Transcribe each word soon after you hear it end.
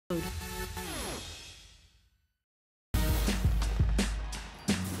You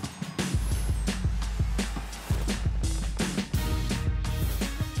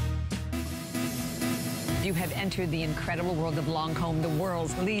have entered the incredible world of Lancome, the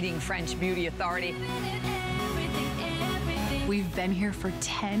world's leading French beauty authority. We've been here for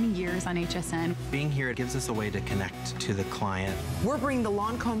 10 years on HSN. Being here, it gives us a way to connect to the client. We're bringing the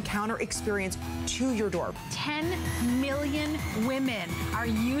Lancome counter experience to your door. 10 million women are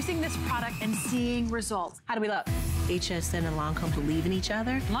using this product and seeing results. How do we look? HSN and Lancome believe in each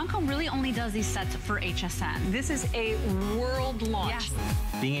other. Lancome really only does these sets for HSN. This is a world launch.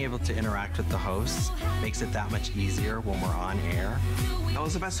 Yes. Being able to interact with the hosts makes it that much easier when we're on air.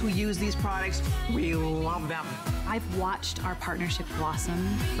 Those of us who use these products, we love them. I've watched our partnership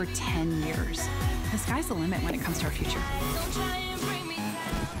blossom for 10 years. The sky's the limit when it comes to our future.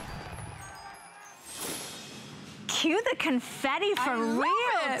 Cue the confetti for real.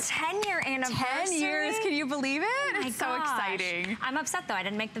 10-year anniversary. 10 years, can you believe it? Oh it's so exciting. I'm upset though, I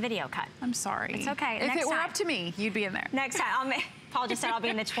didn't make the video cut. I'm sorry. It's okay. If Next it were time. up to me, you'd be in there. Next time, Paul just said I'll be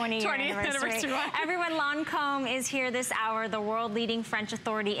in the 20-year anniversary. Everyone, Lancome is here this hour, the world-leading French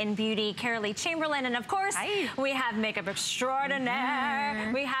authority in beauty, Carolee Chamberlain, and of course, we have makeup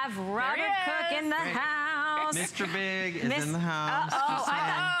extraordinaire. We have Robert Cook in the house. Mr. Big is in the house.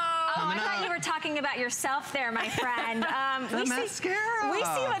 I thought you were talking about yourself there, my friend. The mascara. We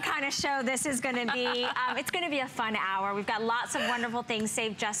see what kind of show this is going to be. It's going to be a fun hour. We've got lots of wonderful things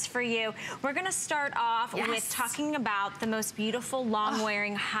saved just for you. We're going to start off with talking about the most beautiful,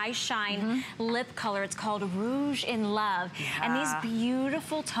 long-wearing, high-shine lip color. It's called Rouge in Love. And these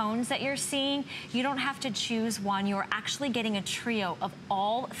beautiful tones that you're seeing, you don't have to choose one. You're actually getting a trio of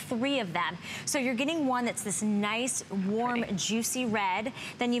all three of them. So you're getting one that's this nice, warm, juicy red.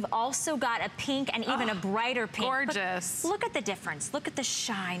 Then you've also got a pink and even a brighter pink. Gorgeous. But look at the difference. Look at the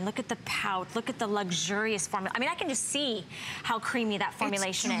shine. Look at the pout. Look at the luxurious formula. I mean, I can just see how creamy that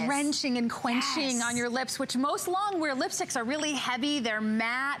formulation is. It's drenching and quenching on your lips, which most long-wear lipsticks are really heavy. They're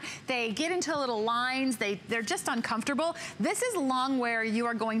matte. They get into little lines. They're just uncomfortable. This is long-wear you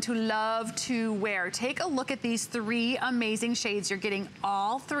are going to love to wear. Take a look at these three amazing shades. You're getting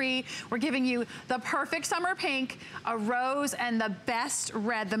all three. We're giving you the perfect summer pink, a rose, and the best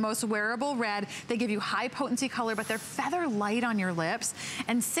red, the most wearable red. They give you high potency color, but they're feather light on your lips,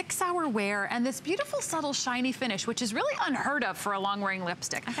 and 6-hour wear, and this beautiful subtle shiny finish, which is really unheard of for a long wearing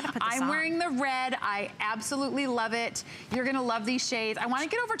lipstick. I'm wearing the red. I absolutely love it. You're gonna love these shades. I wanna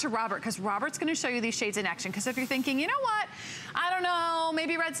get over to Robert, because Robert's gonna show you these shades in action, because if you're thinking, you know what, I don't know,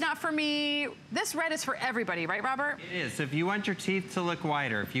 maybe red's not for me, this red is for everybody, right, Robert? It is. So if you want your teeth to look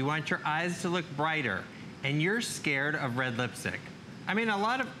whiter, if you want your eyes to look brighter, and you're scared of red lipstick, I mean, a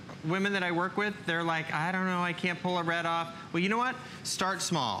lot of women that I work with, they're like, I don't know, I can't pull a red off. Well, you know what? Start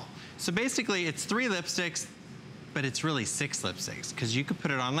small. So basically, it's 3 lipsticks, but it's really 6 lipsticks, because you could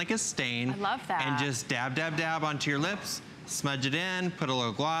put it on like a stain. I love that. And just dab, dab, dab onto your lips, smudge it in, put a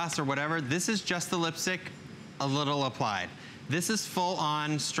little gloss or whatever. This is just the lipstick, a little applied. This is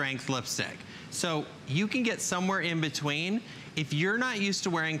full-on strength lipstick. So you can get somewhere in between. If you're not used to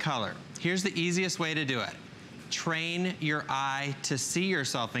wearing color, here's the easiest way to do it. Train your eye to see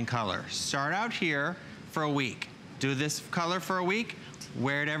yourself in color. Start out here for a week. Do this color for a week,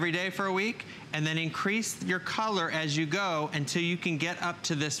 wear it every day for a week, and then increase your color as you go until you can get up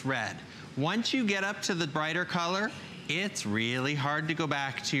to this red. Once you get up to the brighter color, it's really hard to go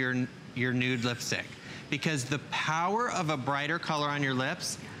back to your nude lipstick, because the power of a brighter color on your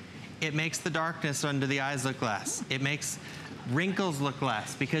lips, it makes the darkness under the eyes look less. It makes wrinkles look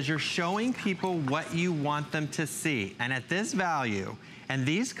less, because you're showing people what you want them to see. And at this value and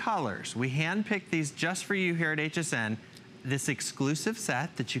these colors, we handpicked these just for you here at HSN, this exclusive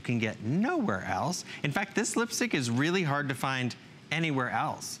set that you can get nowhere else. In fact, this lipstick is really hard to find anywhere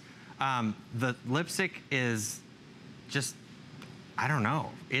else. The lipstick is just, I don't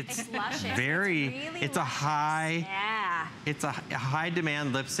know. It's very, it's a high, it's a high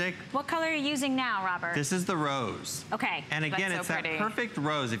demand lipstick. What color are you using now, Robert? This is the rose. Okay. And again, it's that perfect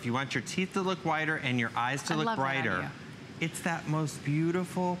rose. If you want your teeth to look whiter and your eyes to look brighter, it's that most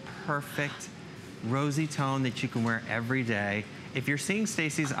beautiful, perfect, rosy tone that you can wear every day. If you're seeing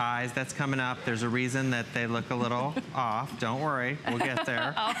Stacey's eyes, that's coming up. There's a reason that they look a little off. Don't worry, we'll get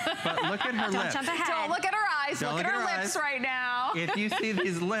there. But look at her lips. Don't jump ahead. Don't look at her eyes. Don't look at her lips right now. If you see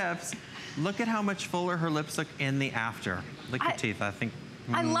these lips, look at how much fuller her lips look in the after. Look at your teeth. I think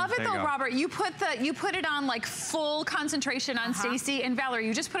I love it though, Robert. You put it on like full concentration on Stacey, and Valerie,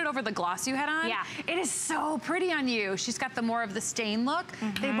 you just put it over the gloss you had on. Yeah. It is so pretty on you. She's got the more of the stain look.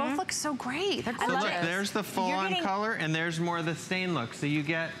 They both look so great. They're gorgeous. So look, there's the full-on color, and there's more of the stain look. So you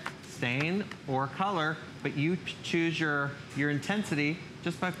get stain or color, but you choose your intensity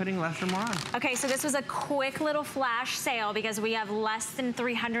just by putting less or more on. Okay, so this was a quick little flash sale because we have less than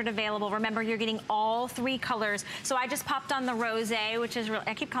 300 available. Remember, you're getting all 3 colors. So I just popped on the rosé, which is real,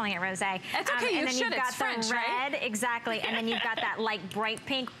 I keep calling it rosé. That's okay, and then you've got it's French, the red, right? exactly, and then you've got that like bright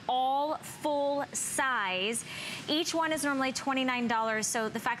pink, all full size. Each one is normally $29, so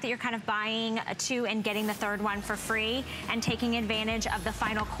the fact that you're kind of buying 2 and getting the 3rd one for free and taking advantage of the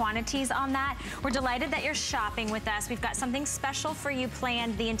final quantities on that, we're delighted that you're shopping with us. We've got something special for you planned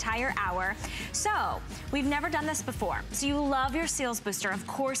the entire hour. So we've never done this before. So you love your Seals Booster. Of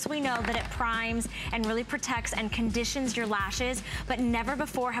course, we know that it primes and really protects and conditions your lashes, but never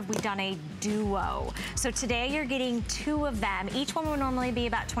before have we done a duo. So today you're getting 2 of them. Each one would normally be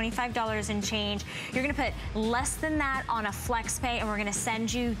about $25 and change. You're gonna put less than that on a flex pay, and we're gonna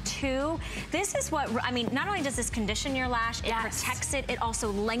send you 2. This is what, I mean, not only does this condition your lash, it protects it, it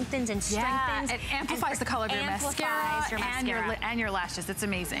also lengthens and strengthens. It amplifies the color of your mascara, and your lashes. It's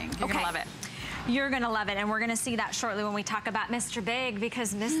amazing. You're gonna love it. You're gonna love it, and we're gonna see that shortly when we talk about Mr. Big,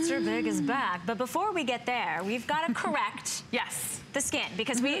 because Mr. Big is back. But before we get there, we've got to correct the skin,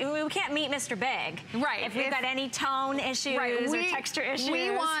 because we can't meet Mr. Big. Right. If we've got any tone issues or texture issues.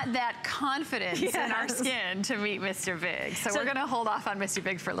 We want that confidence in our skin to meet Mr. Big. So we're gonna hold off on Mr.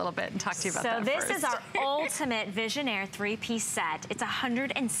 Big for a little bit and talk to you about that So first. this is our ultimate Visionaire 3-piece set. It's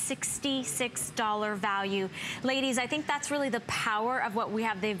 $166 value. Ladies, I think that's really the power of what we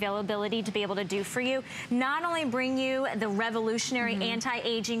have the availability to be able to do for you. Not only bring you the revolutionary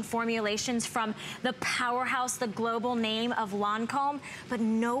anti-aging formulations from the powerhouse, the global name of Lancome, but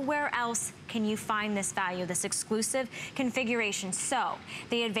nowhere else can you find this value, this exclusive configuration. So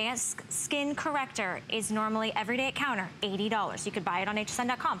the Advanced Skin Corrector is normally everyday at counter, $80. You could buy it on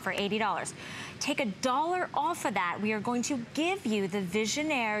hsn.com for $80. Take $1 off of that. We are going to give you the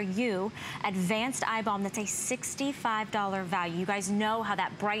Visionaire U Advanced Eye Balm. That's a $65 value. You guys know how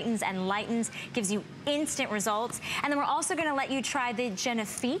that brightens and lightens, gives you instant results. And then we're also gonna let you try the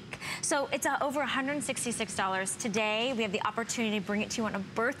Genifique. So it's over $166. Today, we have the opportunity to bring it to you on a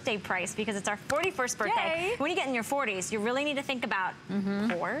birthday price because it's our 41st birthday. Yay. When you get in your 40s, you really need to think about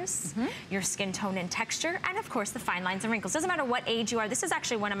pores, your skin tone and texture, and of course the fine lines and wrinkles. Doesn't matter what age you are. This is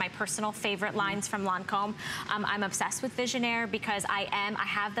actually one of my personal favorite lines from Lancome. I'm obsessed with Visionaire because I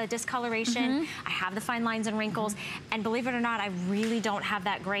have the discoloration, I have the fine lines and wrinkles, and believe it or not, I really don't have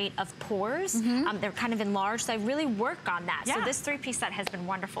that great of pores. They're kind of enlarged, so I really work on that. So this 3-piece set has been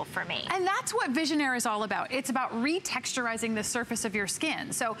wonderful for me. And that's what Visionaire is all about. It's about retexturizing the surface of your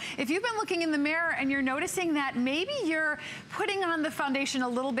skin. So if you've been looking in the mirror and you're noticing that maybe you're putting on the foundation a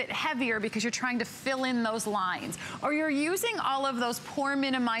little bit heavier because you're trying to fill in those lines, or you're using all of those pore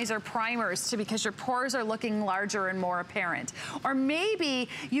minimizer primers because your pores are looking larger and more apparent, or maybe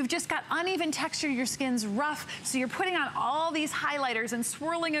you've just got uneven texture, your skin's rough, so you're putting on all these highlighters and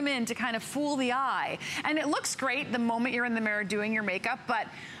swirling them in to kind of fool the eye. And it looks great the moment you're in the mirror doing your makeup, but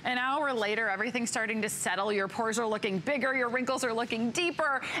an hour later, everything's starting to settle, your pores are looking bigger, your wrinkles are looking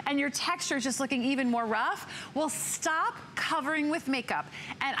deeper, and your texture is just looking even more rough. Well, stop covering with makeup,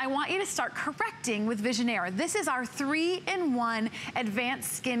 and I want you to start correcting with Visionaire. This is our 3-in-1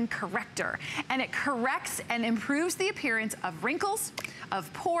 Advanced Skin Corrector, and it corrects and improves the appearance of wrinkles,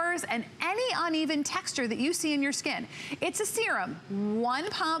 of pores, and any uneven texture that you see in your skin. It's a serum, 1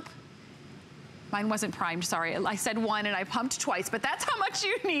 pump. Mine wasn't primed, sorry. I said 1 and I pumped twice, but that's how much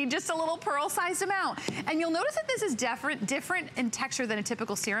you need, just a little pearl-sized amount. And you'll notice that this is different in texture than a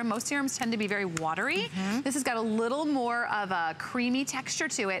typical serum. Most serums tend to be very watery. This has got a little more of a creamy texture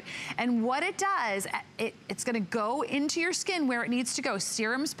to it. And what it does, it's gonna go into your skin where it needs to go.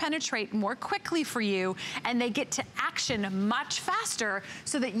 Serums penetrate more quickly for you, and they get to action much faster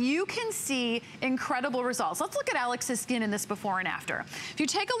so that you can see incredible results. Let's look at Alex's skin in this before and after. If you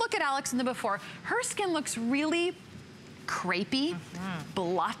take a look at Alex in the before, her skin looks really crepey,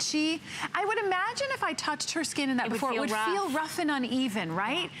 blotchy. I would imagine if I touched her skin in that before, it would feel rough and uneven,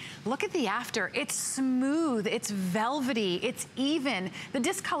 right? Look at the after. It's smooth, it's velvety, it's even. The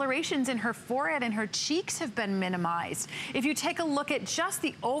discolorations in her forehead and her cheeks have been minimized. If you take a look at just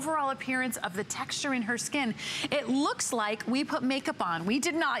the overall appearance of the texture in her skin, it looks like we put makeup on. We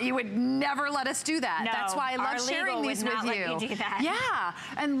did not. You would never let us do that. No, that's why I love sharing these with you. Let you do that. Yeah,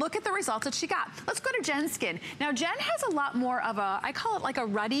 and look at the results that she got. Let's go to Jen's skin. Now, Jen has a lot lot more of a, I call it like a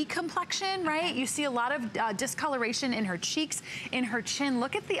ruddy complexion, right? Okay. You see a lot of discoloration in her cheeks, in her chin.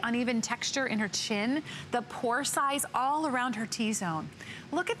 Look at the uneven texture in her chin, the pore size all around her T-zone.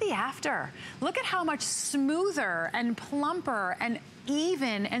 Look at the after. Look at how much smoother and plumper and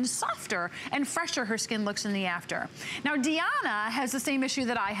even and softer and fresher her skin looks in the after. Now, Deanna has the same issue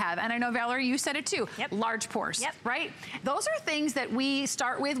that I have, and I know, Valerie, you said it too. Yep. Large pores, right? Those are things that we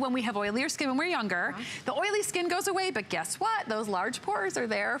start with when we have oilier skin when we're younger. The oily skin goes away, but guess what? Those large pores are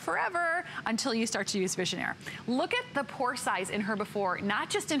there forever until you start to use Visionaire. Look at the pore size in her before, not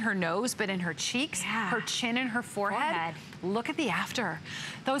just in her nose, but in her cheeks, her chin, and her forehead. Look at the after.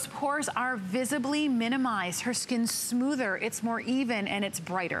 Those pores are visibly minimized. Her skin's smoother, it's more even, and it's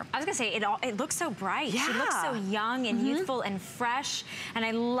brighter. I was gonna say, it looks so bright. She looks so young and youthful and fresh. And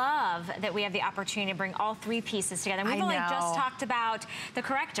I love that we have the opportunity to bring all three pieces together. And we've only just talked about the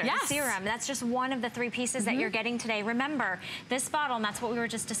corrector, the serum. That's just one of the three pieces that you're getting today. Remember, this bottle, and that's what we were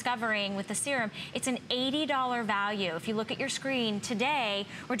just discovering with the serum, it's an $80 value. If you look at your screen today,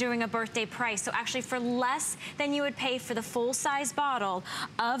 we're doing a birthday price. So actually for less than you would pay for the full-size bottle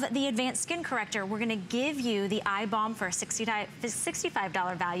of the Advanced Skin Corrector, we're gonna give you the eye balm for a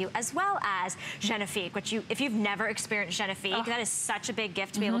 $65 value, as well as Genifique, which if you've never experienced Genifique, that is such a big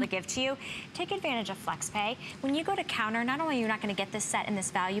gift to be able to give to you. Take advantage of FlexPay. When you go to counter, not only are you not gonna get this set in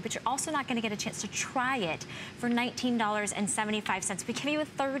this value, but you're also not gonna get a chance to try it for $19.75. We give you a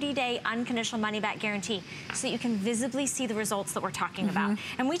 30-day unconditional money-back guarantee so that you can visibly see the results that we're talking about.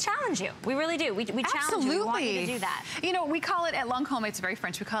 And we challenge you. We really do. We challenge you. We want you to do that. You know, we call it at Lancome, it's very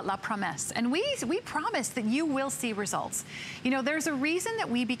French, we call it la promesse. And we promise that you will see results. You know, there's a reason that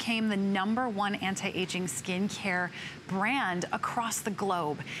we became the #1 anti-aging skincare brand across the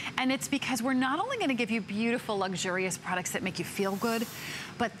globe. And it's because we're not only gonna give you beautiful, luxurious products that make you feel good,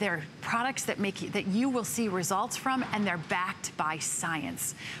 but they're products that you will see results from, and they're backed by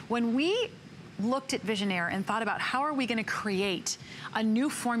science. When we looked at Visionaire and thought about how are we going to create a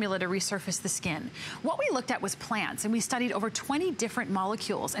new formula to resurface the skin, what we looked at was plants, and we studied over 20 different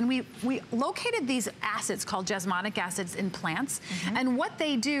molecules, and we located these acids called jasmonic acids in plants. And what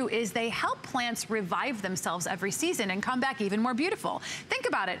they do is they help plants revive themselves every season and come back even more beautiful. Think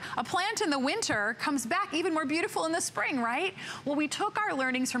about it. A plant in the winter comes back even more beautiful in the spring, right? Well, we took our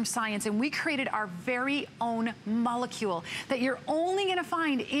learnings from science and we created our very own molecule that you're only going to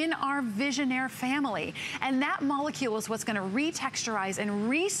find in our Visionaire family. And that molecule is what's going to retexturize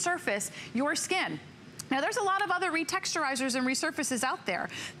and resurface your skin. Now, there's a lot of other retexturizers and resurfaces out there.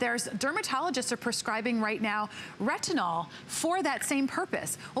 There's dermatologists are prescribing right now retinol for that same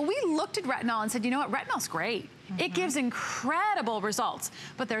purpose. Well, we looked at retinol and said, you know what, retinol's great. It gives incredible results,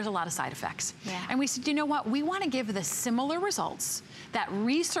 but there's a lot of side effects. And we said, you know what, we want to give the similar results, that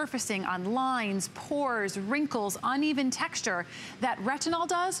resurfacing on lines, pores, wrinkles, uneven texture that retinol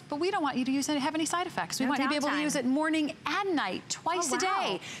does, but we don't want you to have any side effects. We want you to be able to use it morning and night, twice a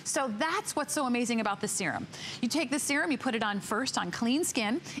day. So that's what's so amazing about this serum. You take the serum, you put it on first on clean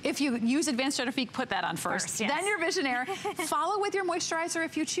skin. If you use Advanced Genifique, put that on first. Then your Visionaire. Follow with your moisturizer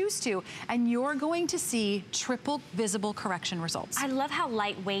if you choose to, and you're going to see triple visible correction results. I love how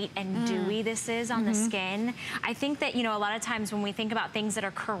lightweight and dewy this is on the skin. I think that, you know, a lot of times when we think about things that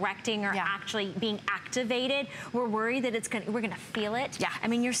are correcting or actually being activated, we're worried that we're gonna feel it. I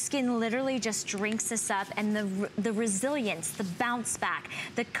mean, your skin literally just drinks this up, and the resilience, the bounce back,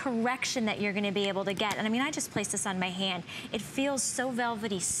 the correction that you're gonna be able to get. And I mean, I just placed this on my hand. It feels so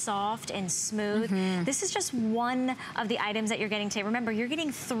velvety, soft, and smooth. This is just one of the items that you're getting today. Remember, you're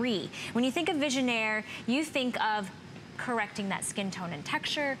getting 3. When you think of Visionaire, you think of correcting that skin tone and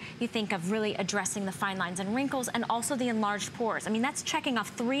texture. You think of really addressing the fine lines and wrinkles, and also the enlarged pores. I mean, that's checking off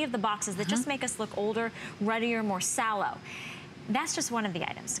 3 of the boxes that just make us look older, ruddier, more sallow. That's just one of the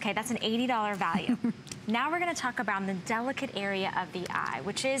items, okay? That's an $80 value. Now we're gonna talk about the delicate area of the eye,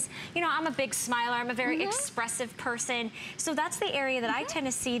 which is, you know, I'm a big smiler, I'm a very expressive person, so that's the area that I tend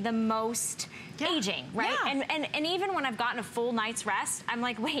to see the most aging, right? And even when I've gotten a full night's rest, I'm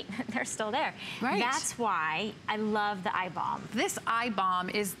like, wait, they're still there. That's why I love the eye balm. This eye balm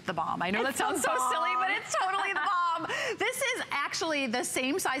is the bomb. I know that sounds so silly, but it's totally the bomb. This is actually the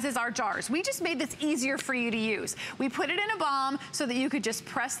same size as our jars. We just made this easier for you to use. We put it in a balm so that you could just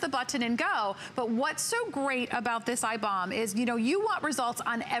press the button and go. But what's so great about this eye balm is, you know, you want results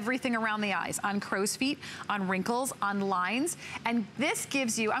on everything around the eyes, on crow's feet, on wrinkles, on lines. And this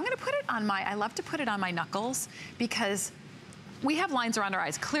gives you, I'm gonna put it on I love to put it on my knuckles because we have lines around our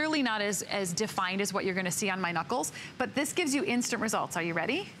eyes, clearly not as defined as what you're gonna see on my knuckles, but this gives you instant results. Are you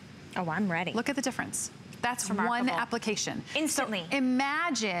ready? Oh, I'm ready. Look at the difference. That's one application. Instantly. So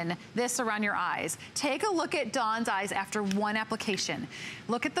imagine this around your eyes. Take a look at Dawn's eyes after one application.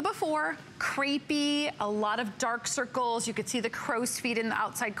 Look at the before, crepey, a lot of dark circles. You could see the crow's feet in the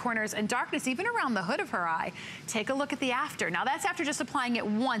outside corners and darkness even around the hood of her eye. Take a look at the after. Now that's after just applying it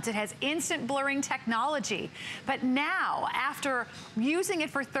once. It has instant blurring technology. But now, after using it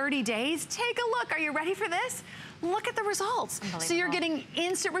for 30 days, take a look. Are you ready for this? Look at the results. So you're getting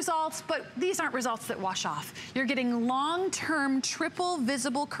instant results, but these aren't results that wash off. You're getting long-term triple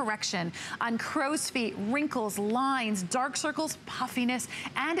visible correction on crow's feet, wrinkles, lines, dark circles, puffiness,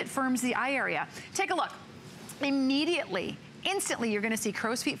 and it firms the eye area. Take a look. Immediately, instantly, you're gonna see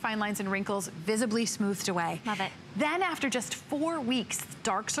crow's feet, fine lines, and wrinkles visibly smoothed away. Love it. Then after just 4 weeks,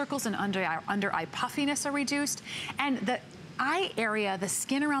 dark circles and under eye puffiness are reduced, and the eye area, the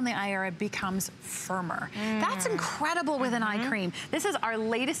skin around the eye area becomes firmer. That's incredible with an eye cream. This is our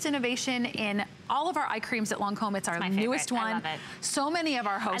latest innovation in all of our eye creams at Lancome. It's our newest one. I love it. So many of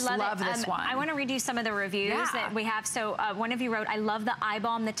our hosts love this one. I want to read you some of the reviews that we have. So one of you wrote, I love the eye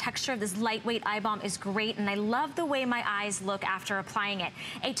balm. The texture of this lightweight eye balm is great, and I love the way my eyes look after applying it.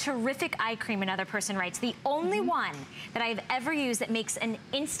 A terrific eye cream, another person writes. The only one that I've ever used that makes an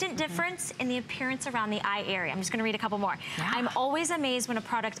instant difference in the appearance around the eye area. I'm just going to read a couple more. I'm always amazed when a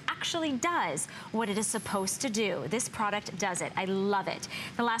product actually does what it is supposed to do. This product does it. I love it.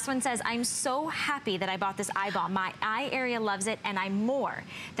 The last one says, I'm so happy that I bought this eye balm. My eye area loves it, and I'm more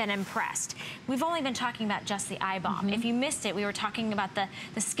than impressed. We've only been talking about just the eye balm. If you missed it, we were talking about the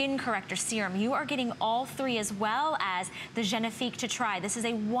skin corrector serum. You are getting all three, as well as the Genifique to try. This is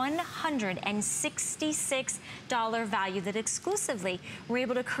a $166 value that exclusively we're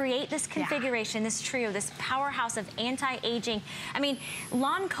able to create this configuration, this trio, this powerhouse of anti-aging. I mean,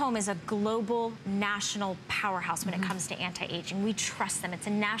 Lancome is a global, national powerhouse when it comes to anti-aging. We trust them. It's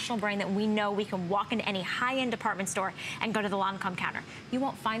a national brand that we know we can walk into any high-end department store and go to the Lancome counter. You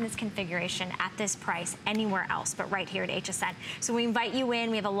won't find this configuration at this price anywhere else but right here at HSN. So we invite you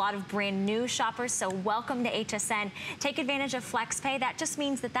in. We have a lot of brand new shoppers, so welcome to HSN. Take advantage of FlexPay. That just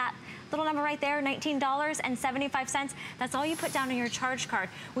means that little number right there, $19.75, that's all you put down on your charge card.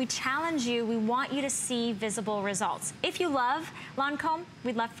 We challenge you. We want you to see visible results. If you love Lancome,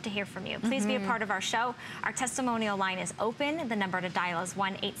 we'd love to hear from you. Please be a part of our show. Our testimonial line is open. The number to dial is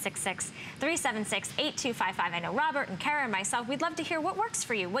 1-866-376-8255. I know Robert and Kara and myself, we'd love to hear what works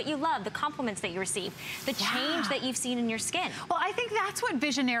for you, what you love, the compliments that you receive, the change that you've seen in your skin. Well, I think that's what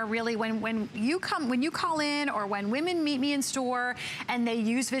Visionaire really, when you call in, or when women meet me in store and they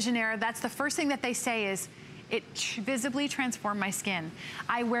use Visionaire, that's the first thing that they say is, it visibly transformed my skin.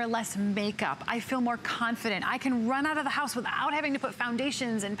 I wear less makeup. I feel more confident. I can run out of the house without having to put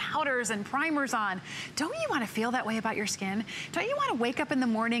foundations and powders and primers on. Don't you want to feel that way about your skin? Don't you want to wake up in the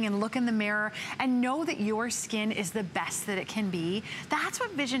morning and look in the mirror and know that your skin is the best that it can be? That's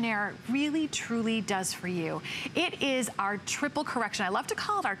what Visionaire really, truly does for you. It is our triple correction. I love to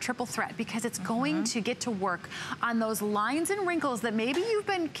call it our triple threat because it's going to get to work on those lines and wrinkles that maybe you've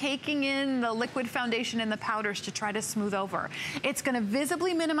been caking in the liquid foundation and the powder to try to smooth over. It's going to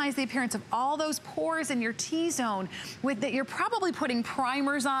visibly minimize the appearance of all those pores in your T-zone that you're probably putting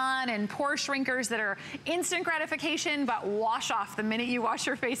primers on and pore shrinkers that are instant gratification but wash off the minute you wash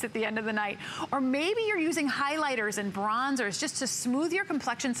your face at the end of the night. Or maybe you're using highlighters and bronzers just to smooth your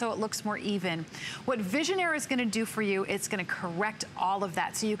complexion so it looks more even. What Visionaire is going to do for you, it's going to correct all of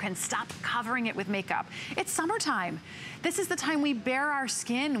that so you can stop covering it with makeup. It's summertime. This is the time we bare our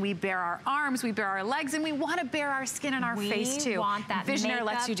skin, we bare our arms, we bare our legs, and we want to bare our skin and our face too. We want that Visionaire makeup,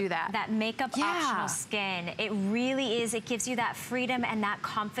 lets you do that. That makeup optional skin. It really is. It gives you that freedom and that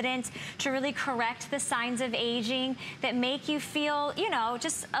confidence to really correct the signs of aging that make you feel, you know,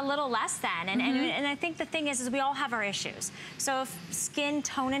 just a little less than. And I think the thing is we all have our issues. So if skin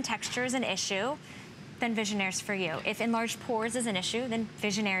tone and texture is an issue, then Visionaire's for you. If enlarged pores is an issue, then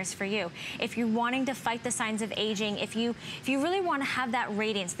Visionaire's for you. If you're wanting to fight the signs of aging, if you really want to have that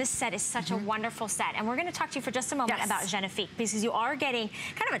radiance, this set is such a wonderful set. And we're going to talk to you for just a moment about Genifique, because you are getting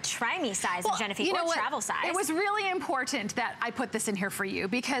kind of a try-me size of Genifique, or travel size. It was really important that I put this in here for you,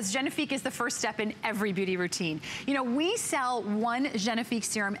 because Genifique is the first step in every beauty routine. You know, we sell one Genifique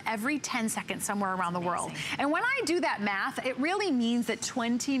serum every 10 seconds somewhere around the world. And when I do that math, it really means that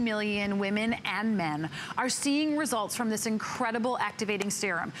 20 million women and men are seeing results from this incredible activating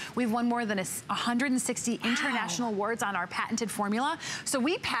serum. We've won more than 160 international awards on our patented formula. So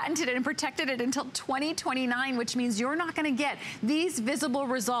we patented it and protected it until 2029, which means you're not gonna get these visible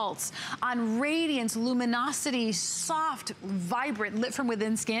results on radiance, luminosity, soft, vibrant, lit from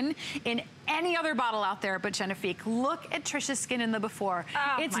within skin in any other bottle out there but Genifique. Look at Trisha's skin in the before.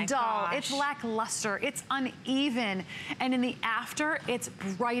 Oh, it's dull, it's lackluster, it's uneven. And in the after, it's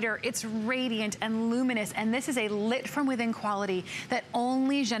brighter, it's radiant and luminous. And this is a lit from within quality that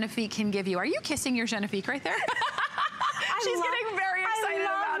only Genifique can give you. Are you kissing your Genifique right there? She's getting very excited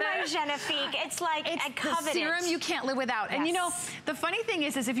about it. I love my Genifique. It's like, I covet the serum you can't live without. Yes. And you know, the funny thing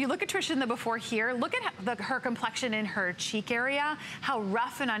is if you look at Trisha in the before here, look at her complexion in her cheek area, how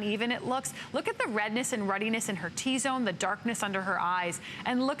rough and uneven it looks. Look at the redness and ruddiness in her T-zone, the darkness under her eyes.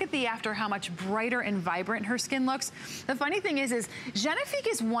 And look at the after, how much brighter and vibrant her skin looks. The funny thing is Genifique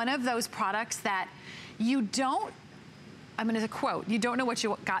is one of those products that you don't, I'm going to quote, you don't know what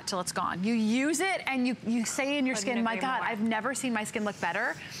you got till it's gone. You use it and you say in your skin, my God, I've never seen my skin look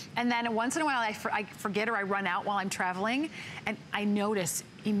better. And then once in a while I forget or I run out while I'm traveling and I notice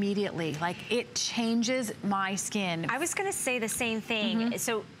immediately, like it changes my skin. I was going to say the same thing.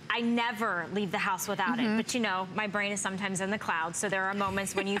 So I never leave the house without it, but you know, my brain is sometimes in the clouds. So there are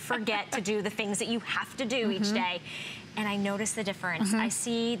moments when you forget to do the things that you have to do each day. And I notice the difference. I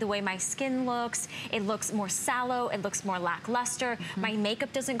see the way my skin looks. It looks more sallow. It looks more lackluster. My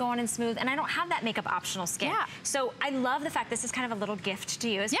makeup doesn't go on and smooth. And I don't have that makeup optional skin. So I love the fact this is kind of a little gift to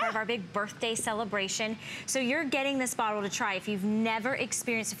you as part of our big birthday celebration. So you're getting this bottle to try if you've never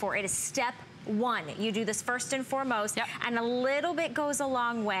experienced it before. It is step one. You do this first and foremost, and a little bit goes a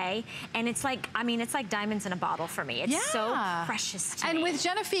long way. And it's like, I mean, it's like diamonds in a bottle for me. It's so precious to me. And with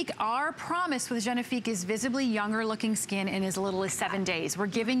Genifique, our promise with Genifique is visibly younger looking skin in as little as 7 days. We're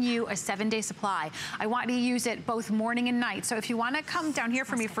giving you a 7-day supply. I want you to use it both morning and night. So if you want to come down here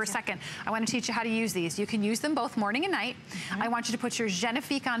for me for a second, I want to teach you how to use these. You can use them both morning and night. I want you to put your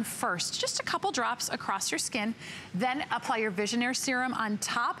Genifique on first, just a couple drops across your skin, then apply your Visionaire serum on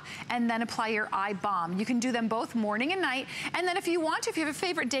top, and then apply your eye balm. You can do them both morning and night. And then if you want to, if you have a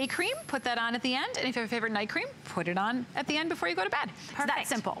favorite day cream, put that on at the end. And if you have a favorite night cream, put it on at the end before you go to bed. Perfect. It's that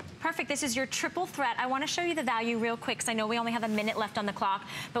simple. Perfect. This is your triple threat. I want to show you the value real quick because I know we only have a minute left on the clock,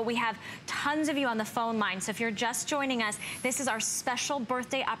 but we have tons of you on the phone line. So if you're just joining us, this is our special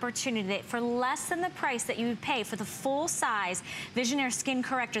birthday opportunity for less than the price that you would pay for the full size Visionaire Skin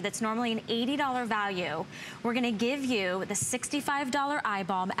Corrector that's normally an $80 value. We're going to give you the $65 eye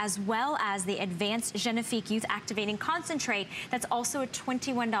balm as well as the Advanced Genifique Youth Activating Concentrate. That's also a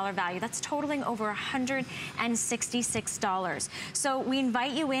 $21 value. That's totaling over $166. So we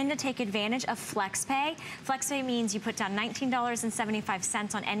invite you in to take advantage of FlexPay. FlexPay means you put down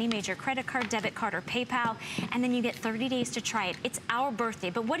 $19.75 on any major credit card, debit card, or PayPal, and then you get 30 days to try it. It's our birthday,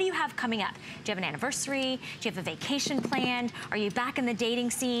 but what do you have coming up? Do you have an anniversary? Do you have a vacation planned? Are you back in the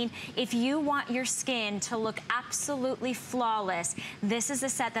dating scene? If you want your skin to look absolutely flawless, this is the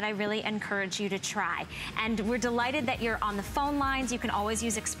set that I really encourage you to try. And we're delighted that you're on the phone lines. You can always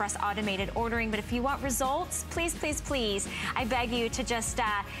use express automated ordering, but if you want results, please, please, please, I beg you to just,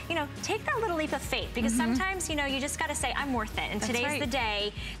 you know, take that little leap of faith, because sometimes, you know, you just got to say, I'm worth it. And today's the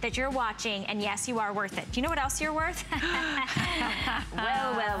day that you're watching, and yes, you are worth it. Do you know what else you're worth?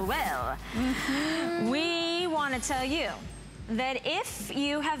 Well, well, well. We want to tell you that if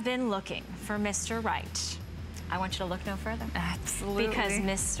you have been looking for Mr. Right, I want you to look no further. Absolutely. Because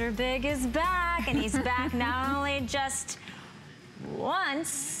Mr. Big is back, and he's back not only just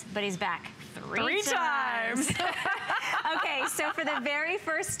once, but he's back three times. Okay, so for the very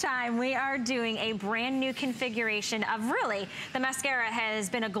first time, we are doing a brand new configuration of really, the mascara has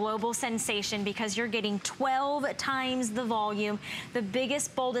been a global sensation because you're getting 12 times the volume, the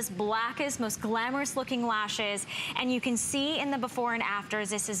biggest, boldest, blackest, most glamorous looking lashes. And you can see in the before and afters,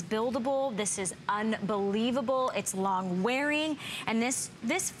 this is buildable, this is unbelievable, it's long wearing. And this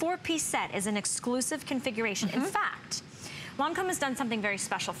 4-piece set is an exclusive configuration. In fact, Lancome has done something very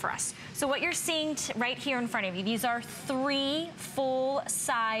special for us. So what you're seeing right here in front of you, these are 3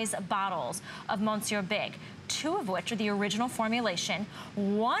 full-size bottles of Monsieur Big, 2 of which are the original formulation,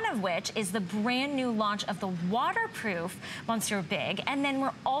 1 of which is the brand new launch of the waterproof Monsieur Big, and then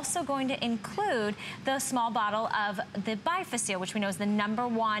we're also going to include the small bottle of the Bifacil, which we know is the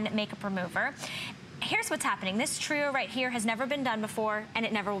 #1 makeup remover. Here's what's happening. This trio right here has never been done before, and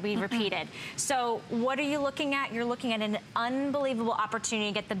it never will be repeated. So what are you looking at? You're looking at an unbelievable opportunity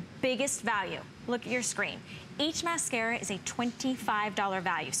to get the biggest value. Look at your screen. Each mascara is a $25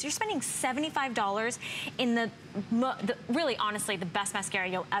 value. So you're spending $75 in the really, honestly, the best mascara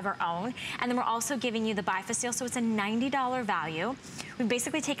you'll ever own. And then we're also giving you the Bifacil, so it's a $90 value. We've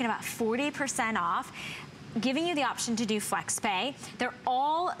basically taken about 40% off, giving you the option to do FlexPay. They're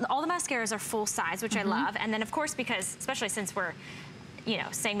all the mascaras are full size, which I love. And then of course, because especially since we're you know,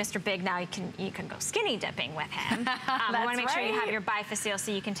 saying Mr. Big, now you can go skinny dipping with him. We want to make sure you have your bifacile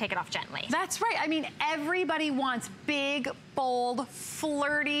so you can take it off gently. That's right. I mean, everybody wants big, bold,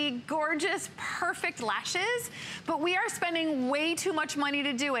 flirty, gorgeous, perfect lashes, but we are spending way too much money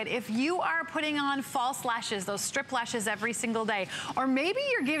to do it. If you are putting on false lashes, those strip lashes every single day, or maybe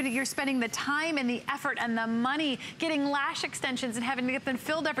you're spending the time and the effort and the money getting lash extensions and having to get them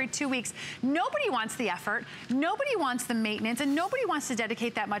filled every 2 weeks, nobody wants the effort, nobody wants the maintenance, and nobody wants to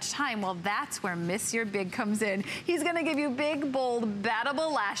dedicate that much time. Well, that's where Monsieur Big comes in. He's gonna give you big, bold,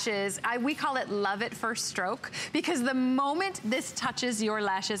 battable lashes. We call it love at first stroke, because the moment this touches your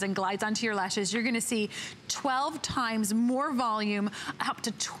lashes and glides onto your lashes, you're gonna see 12 times more volume, up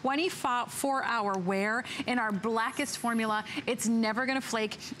to 24-hour wear in our blackest formula. It's never gonna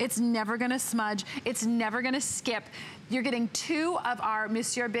flake, it's never gonna smudge, it's never gonna skip. You're getting 2 of our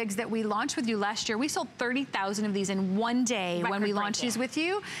Monsieur Bigs that we launched with you last year. We sold 30,000 of these in one day when we launched these with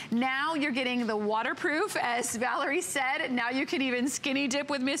you. Now you're getting the waterproof, as Valerie said. Now you can even skinny dip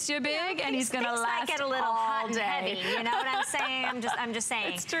with Monsieur Big, and he's gonna last get a little hot and heavy. You know what I'm saying? I'm just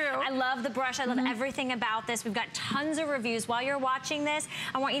saying. It's true. I love the brush. I love everything about this. We've got tons of reviews. While you're watching this,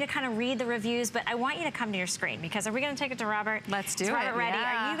 I want you to kind of read the reviews, but I want you to come to your screen, because are we gonna take it to Robert? Let's do it. Robert ready?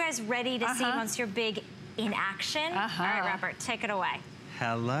 Yeah. Are you guys ready to see Monsieur Big in action? All right, Robert, take it away.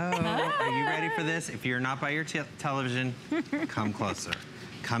 Hello. Are you ready for this? If you're not by your television, come closer.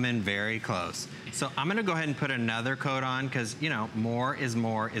 Come in very close. So I'm gonna go ahead and put another coat on, because, you know, more is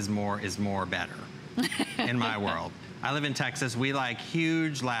more is more is more better in my world. I live in Texas. We like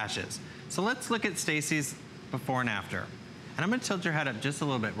huge lashes. So let's look at Stacy's before and after. And I'm gonna tilt your head up just a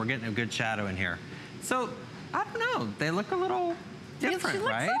little bit. We're getting a good shadow in here. So, I don't know, they look a little different,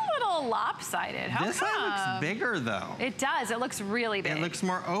 right? It looks a little lopsided. How this one looks bigger, though. It does. It looks really big. It looks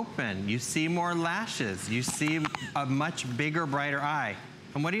more open. You see more lashes. You see a much bigger, brighter eye.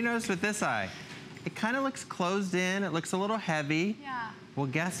 And what do you notice with this eye? It kind of looks closed in. It looks a little heavy. Yeah. Well,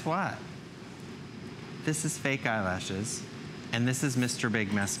 guess what? This is fake eyelashes, and this is Mr.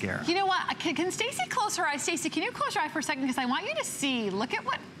 Big mascara. You know what? Can Stacey close her eye? Stacey, can you close your eye for a second? Because I want you to see. Look at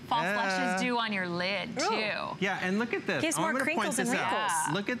what false lashes do on your lid, too. Yeah, and look at this. Gives more crinkles and wrinkles.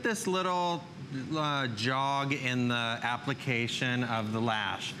 Yeah. Look at this little jog in the application of the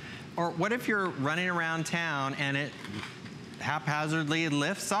lash. Or what if you're running around town and it haphazardly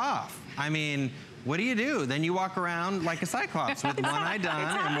lifts off? I mean, what do? Then you walk around like a cyclops with one eye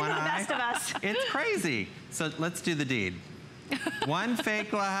done and one eye. It's the best of us. It's crazy. So let's do the deed. 1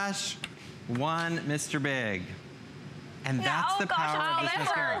 fake lash, 1 Mr. Big. And that's the power of this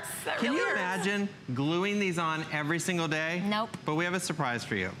mascara. Can you imagine gluing these on every single day? Nope. But we have a surprise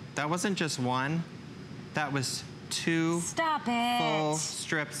for you. That wasn't just 1, that was 2 full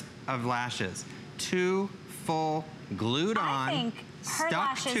strips of lashes. 2 full glued on,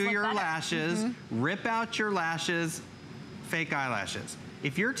 stuck to your lashes, rip out your lashes, fake eyelashes.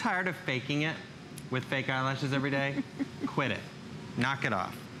 If you're tired of faking it with fake eyelashes every day, quit it. Knock it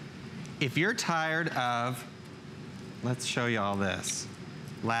off. If you're tired of, let's show you all this.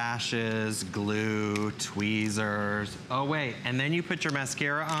 Lashes, glue, tweezers. Oh wait, and then you put your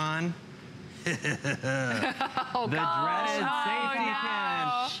mascara on. Oh, the dreaded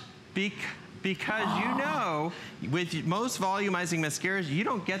safety pin. Because you know, with most volumizing mascaras, you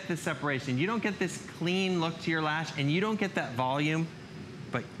don't get this separation. You don't get this clean look to your lash, and you don't get that volume.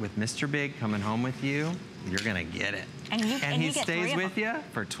 But with Mr. Big coming home with you, you're gonna get it. And he stays with you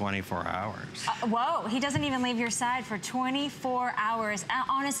for 24 hours. Whoa, he doesn't even leave your side for 24 hours.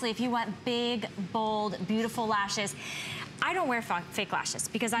 Honestly, if you want big, bold, beautiful lashes, I don't wear fake lashes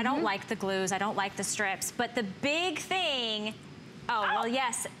because I don't like the glues, I don't like the strips, but the big thing, well,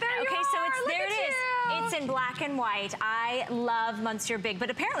 yes. There you so are. there it is. It's in black and white. I love Monsieur Big, but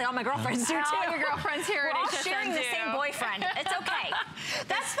apparently all my girlfriends do too. All your girlfriends here at HSN We're all sharing the same boyfriend. It's okay.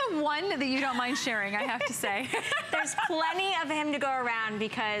 That's the one that you don't mind sharing, I have to say. There's plenty of him to go around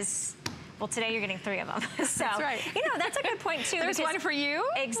because, well, today you're getting 3 of them. So, that's right. You know, that's a good point too. There's one for you,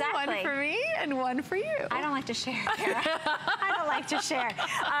 exactly. 1 for me, and 1 for you. I don't like to share, Kara. I don't like to share.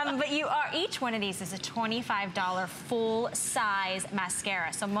 But each one of these is a $25 full-size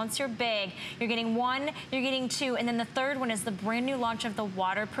mascara. So Monsieur Big, you're getting 1, you're getting 2, and then the third one is the brand new launch of the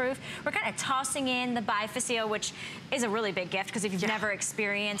waterproof. We're kind of tossing in the bifacile, which is a really big gift because if you've never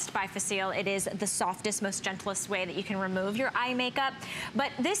experienced bifacile, it is the softest, most gentlest way that you can remove your eye makeup.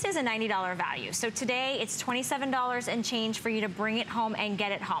 But this is a $90 value. So today it's $27 and change for you to bring it home and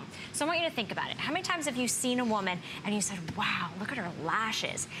get it home. So I want you to think about it. How many times have you seen a woman and you said, wow, look at her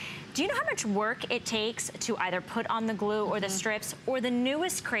lashes? Do you know how much work it takes to either put on the glue or the strips, or the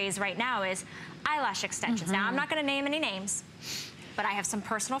newest craze right now is eyelash extensions? Now, I'm not gonna name any names, but I have some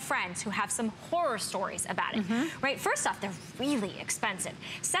personal friends who have some horror stories about it, right? First off, they're really expensive.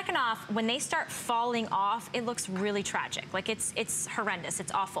 Second off, when they start falling off, it looks really tragic. Like it's horrendous,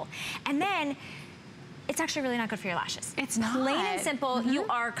 it's awful. And then, it's actually really not good for your lashes. It's not. Plain and simple, you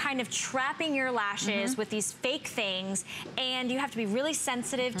are kind of trapping your lashes with these fake things, and you have to be really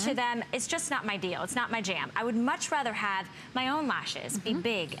sensitive to them. It's just not my deal. It's not my jam. I would much rather have my own lashes be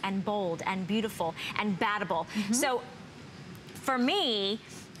big and bold and beautiful and battable. So for me,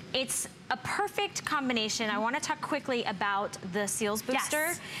 it's a perfect combination. I want to talk quickly about the Seals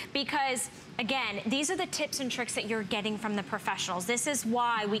Booster because, again, these are the tips and tricks that you're getting from the professionals. This is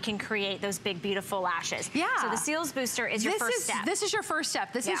why we can create those big, beautiful lashes. Yeah. So the Seals Booster is your first step. This is your first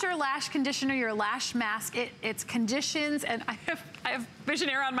step. This is your lash conditioner, your lash mask. It's conditions, and I have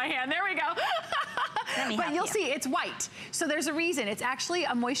visionary on my hand. There we go. But you'll see, it's white. So there's a reason. It's actually a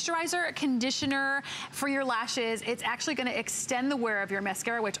moisturizer, a conditioner for your lashes. It's actually gonna extend the wear of your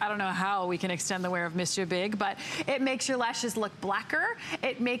mascara, which I don't know how we can extend the wear of Mr. Big, but it makes your lashes look blacker.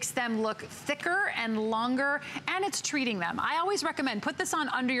 It makes them look thicker and longer, and it's treating them. I always recommend put this on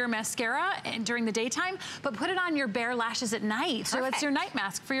under your mascara during the daytime, but put it on your bare lashes at night. So it's your night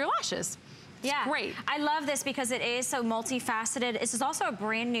mask for your lashes. It's great. I love this because it is so multifaceted. This is also a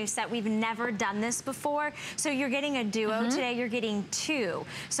brand new set. We've never done this before. So you're getting a duo today, you're getting two.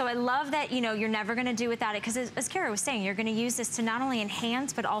 So I love that, you know, you're never gonna do without it because as Kara was saying, you're gonna use this to not only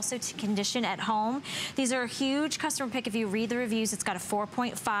enhance, but also to condition at home. These are a huge customer pick. If you read the reviews, it's got a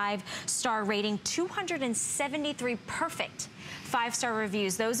 4.5 star rating, 273 perfect 5-star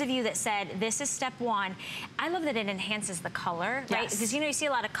reviews. Those of you that said this is step one, I love that it enhances the color, right? Because you know you see a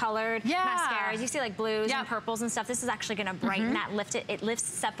lot of colored mascaras, you see like blues and purples and stuff. This is actually going to brighten that, lift it. It lifts,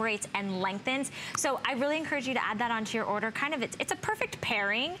 separates, and lengthens. So I really encourage you to add that onto your order. Kind of, it's a perfect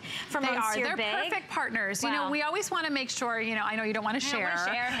pairing for Monsieur Big. They're perfect partners. You know, we always want to make sure. You know, I know you don't want to share.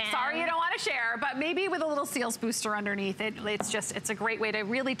 Sorry, you don't want to share, but maybe with a little Seals Booster underneath it, it's a great way to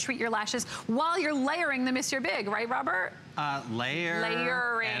really treat your lashes while you're layering the Monsieur Big, right, Robert?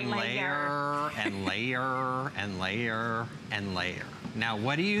 Layer, and layer, and layer, and layer, and layer. Now,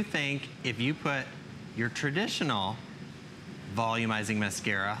 what do you think if you put your traditional volumizing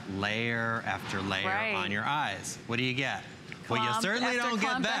mascara layer after layer on your eyes? What do you get? Well, you certainly don't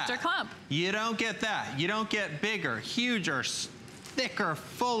get that. After clump. You don't get that. You don't get bigger, huger, thicker,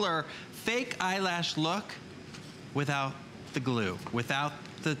 fuller, fake eyelash look without the glue, without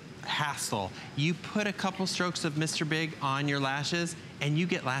the hassle. You put a couple strokes of Mr. Big on your lashes and you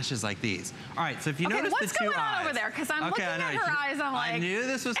get lashes like these. All right, so if you notice the two eyes. What's going on over there? Because I'm looking at her eyes, I'm like. I knew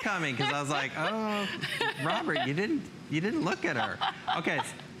this was coming because I was like, oh, Robert, you didn't look at her. Okay,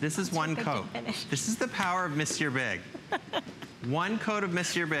 so this is one coat. This is the power of Mr. Big. One coat of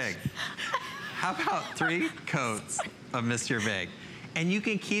Mr. Big. How about 3 coats of Mr. Big? And you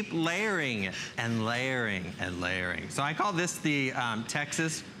can keep layering it and layering and layering. So I call this the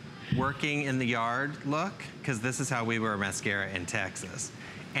Texas working in the yard look, because this is how we wear mascara in Texas.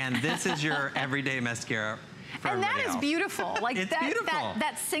 And this is your everyday mascara for everybody else. Is beautiful. Like it's beautiful.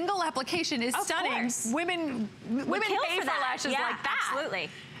 That single application is stunning. Women pay for lashes like that. Absolutely.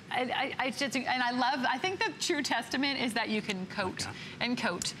 I think the true testament is that you can coat and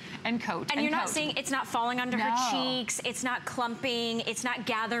coat and coat and you're not seeing, it's not falling under her cheeks, it's not clumping, it's not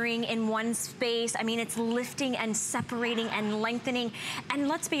gathering in one space. I mean, it's lifting and separating and lengthening. And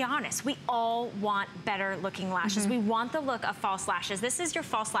let's be honest, we all want better looking lashes. We want the look of false lashes. This is your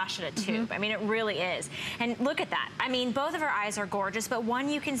false lash in a tube. I mean, it really is. And look at that. I mean, both of her eyes are gorgeous, but one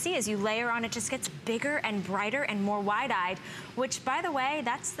you can see as you layer on, it just gets bigger and brighter and more wide-eyed, which, by the way,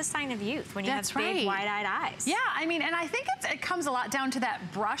 that's the sign of youth when you have big, wide-eyed eyes. Yeah, I mean, and I think it comes a lot down to that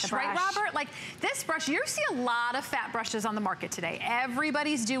brush, right, Robert? Like this brush, you see a lot of fat brushes on the market today.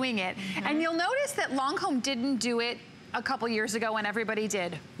 Everybody's doing it. And you'll notice that Lancome didn't do it a couple years ago when everybody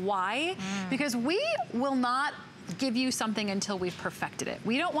did. Why? Because we will not give you something until we've perfected it.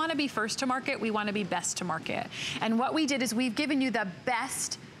 We don't want to be first to market, we want to be best to market. And what we did is we've given you the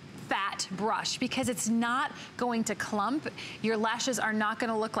best fat brush because it's not going to clump. Your lashes are not going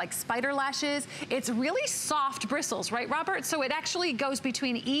to look like spider lashes. It's really soft bristles, right, Robert? So it actually goes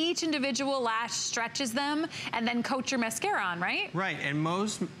between each individual lash, stretches them, and then coat your mascara on, right? Right, and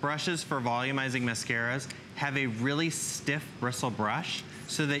most brushes for volumizing mascaras have a really stiff bristle brush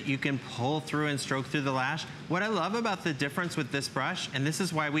so that you can pull through and stroke through the lash. What I love about the difference with this brush, and this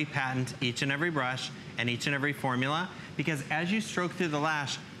is why we patent each and every brush and each and every formula, because as you stroke through the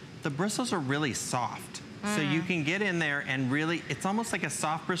lash, the bristles are really soft. So you can get in there and really, it's almost like a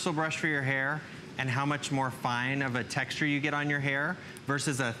soft bristle brush for your hair and how much more fine of a texture you get on your hair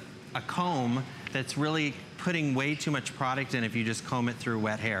versus a a comb that's really putting way too much product in if you just comb it through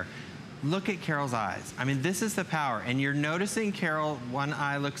wet hair. Look at Carol's eyes. I mean, this is the power. And you're noticing, Carol, one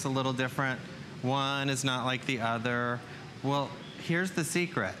eye looks a little different. One is not like the other. Well, here's the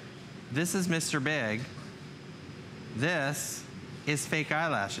secret. This is Mr. Big. This is fake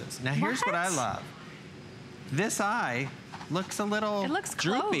eyelashes. Now, here's what I love. This eye looks a little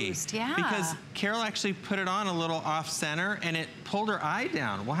droopy. Closed, yeah. Because Carol actually put it on a little off center and it pulled her eye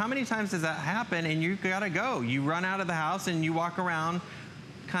down. Well, how many times does that happen and you gotta go? You run out of the house and you walk around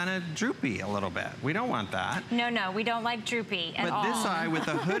kind of droopy a little bit. We don't want that. No, we don't like droopy at all. But this eye with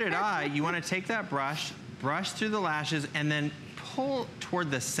a hooded eye, you want to take that brush through the lashes, and then pull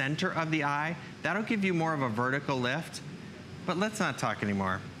toward the center of the eye. That'll give you more of a vertical lift. But let's not talk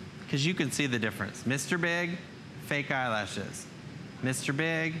anymore, because you can see the difference. Mr. Big, fake eyelashes. Mr.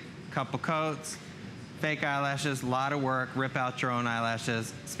 Big, couple coats, fake eyelashes, a lot of work, rip out your own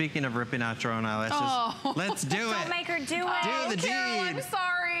eyelashes. Speaking of ripping out your own eyelashes, let's do it. Don't make her do it. Do the deed. I'm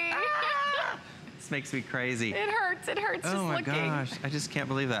sorry. This makes me crazy. It hurts just looking. Oh my gosh, I just can't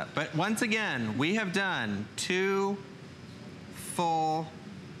believe that. But once again, we have done 2 full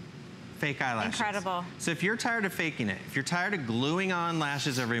fake eyelashes. Incredible. So if you're tired of faking it, if you're tired of gluing on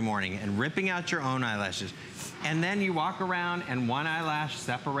lashes every morning and ripping out your own eyelashes, and then you walk around and one eyelash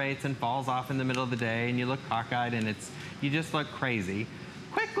separates and falls off in the middle of the day and you look cockeyed and you just look crazy,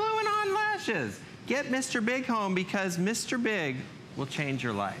 quit gluing on lashes. Get Mr. Big home, because Mr. Big will change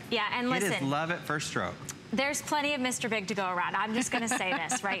your life. Yeah, and listen. It is love at first stroke. There's plenty of Mr. Big to go around. I'm just gonna say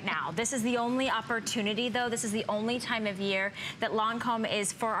this right now. This is the only opportunity, though. This is the only time of year that Lancome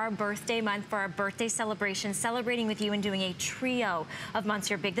is for our birthday month, for our birthday celebration, celebrating with you and doing a trio of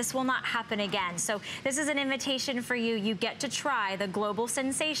Monsieur Big. This will not happen again. So this is an invitation for you. You get to try the global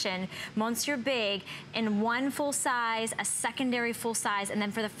sensation, Monsieur Big, in one full size, a secondary full size, and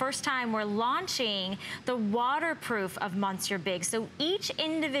then for the first time, we're launching the waterproof of Monsieur Big. So each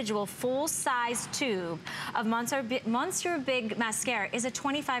individual full-size tube of Monsieur Big mascara is a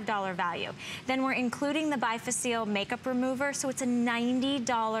 $25 value. Then we're including the bifacile makeup remover, so it's a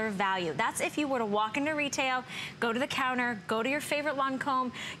 $90 value. That's if you were to walk into retail, go to the counter, go to your favorite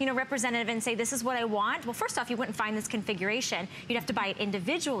Lancome, representative and say, this is what I want. Well, first off, you wouldn't find this configuration. You'd have to buy it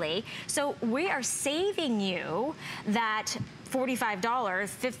individually. So we are saving you that $45,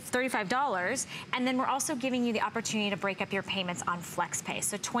 $35, and then we're also giving you the opportunity to break up your payments on FlexPay.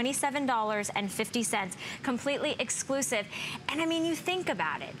 So $27.50, completely exclusive. And I mean, you think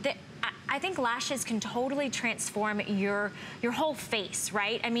about it. I think lashes can totally transform your whole face,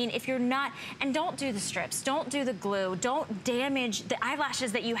 right? I mean, if you're not, and don't do the strips, don't do the glue, don't damage the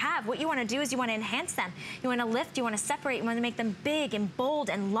eyelashes that you have. What you want to do is you want to enhance them. You want to lift, you want to separate, you want to make them big and bold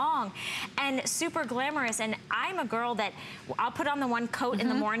and long and super glamorous. And I'm a girl that I'll put on the one coat in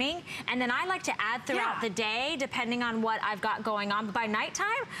the morning, and then I like to add throughout the day, depending on what I've got going on. But by nighttime,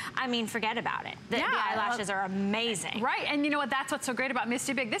 I mean, forget about it. The eyelashes are amazing. Right, and you know what? That's what's so great about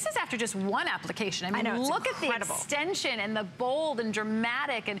Mr. Big. This is after just one application. I mean, look at the extension and the bold and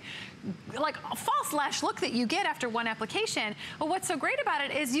dramatic and like a false lash look that you get after one application. But what's so great about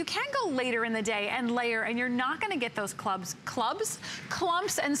it is you can go later in the day and layer, and you're not going to get those clumps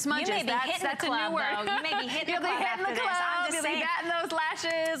and smudges. You may be hitting the club, a new word. Though. You may be hitting the club after this. I'm just saying. You'll be batting those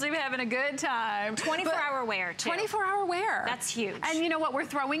lashes. We'll be having a good time. 24-hour wear, too. 24-hour wear. That's huge. And you know what? We're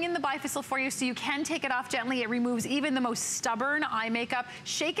throwing in the bifacil for you, so you can take it off gently. It removes even the most stubborn eye makeup.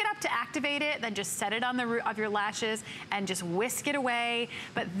 Shake it up to activate it, then just set it on the root of your lashes and just whisk it away.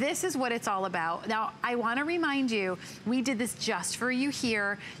 But this is what it's all about. Now, I want to remind you, we did this just for you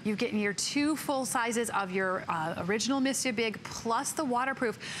here. You get your 2 full sizes of your original Monsieur Big plus the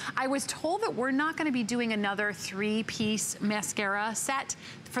waterproof. I was told that we're not going to be doing another 3-piece mascara set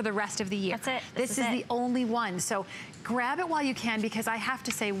for the rest of the year. That's it. This is the only one. So grab it while you can, because I have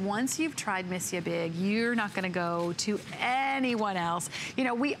to say, once you've tried Monsieur Big, you're not going to go to anyone else.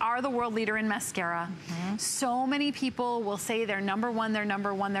 We are the world leader in mascara. So many people will say they're number one, they're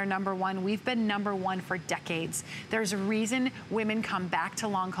number one, they're number one. We've been number one for decades. There's a reason women come back to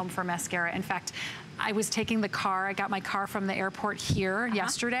Lancome for mascara. In fact, I was taking the car, I got my car from the airport here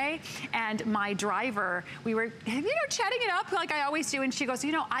yesterday, and my driver, we were, chatting it up like I always do, and she goes,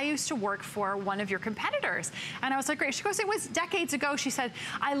 I used to work for one of your competitors. And I was like, great. She goes, it was decades ago. She said,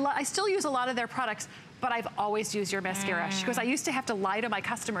 I still use a lot of their products, but I've always used your mascara. She goes, I used to have to lie to my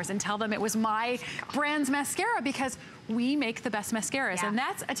customers and tell them it was my brand's mascara, because we make the best mascaras. And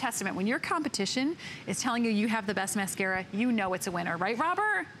that's a testament. When your competition is telling you have the best mascara, you know it's a winner. Right,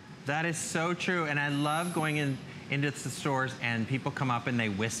 Robert? That is so true, and I love going into the stores and people come up and they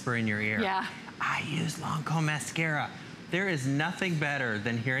whisper in your ear. Yeah. I use Lancome mascara. There is nothing better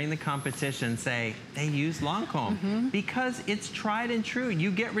than hearing the competition say they use Lancome because it's tried and true.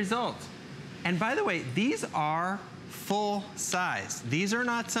 You get results. And by the way, these are full size. These are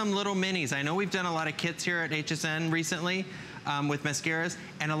not some little minis. I know we've done a lot of kits here at HSN recently with mascaras,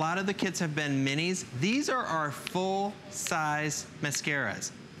 and a lot of the kits have been minis. These are our full size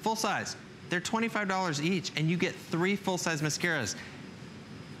mascaras. Full size. They're $25 each, and you get 3 full size mascaras.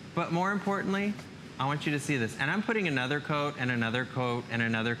 But more importantly, I want you to see this. And I'm putting another coat and another coat and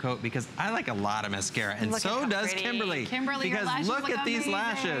another coat because I like a lot of mascara. And so does Kimberly. Kimberly, because your lashes look at these amazing.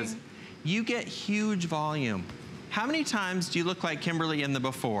 lashes. You get huge volume. How many times do you look like Kimberly in the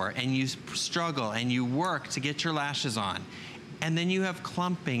before and you struggle and you work to get your lashes on? And then you have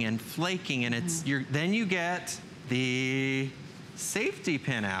clumping and flaking and it's then you get the safety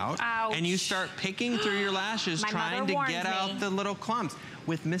pin out. Ouch. And you start picking through your lashes trying to get out the little clumps.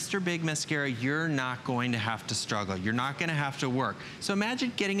 With Mr. Big Mascara, you're not going to have to struggle. You're not going to have to work. So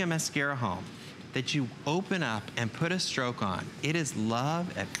imagine getting a mascara home that you open up and put a stroke on. It is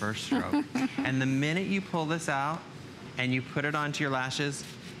love at first stroke. And the minute you pull this out and you put it onto your lashes,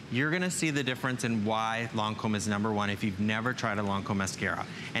 you're gonna see the difference in why Lancome is #1 if you've never tried a Lancome mascara.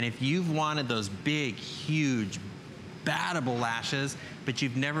 And if you've wanted those big, huge, battable lashes, but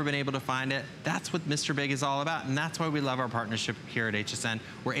you've never been able to find it, that's what Mr. Big is all about. And that's why we love our partnership here at HSN.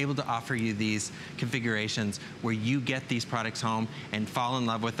 We're able to offer you these configurations where you get these products home and fall in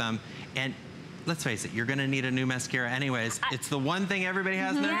love with them. And let's face it, you're gonna need a new mascara anyways. It's the one thing everybody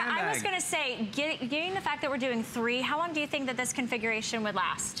has in their handbag. I was gonna say, given the fact that we're doing 3, how long do you think that this configuration would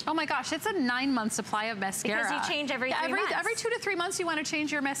last? Oh my gosh, it's a 9-month supply of mascara. Because you change every 3 months. Every 2 to 3 months you wanna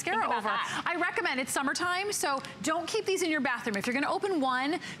change your mascara over. That. I recommend, it's summertime, so don't keep these in your bathroom. If you're gonna open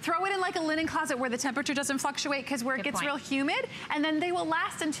one, throw it in like a linen closet where the temperature doesn't fluctuate because where it gets real humid, and then they will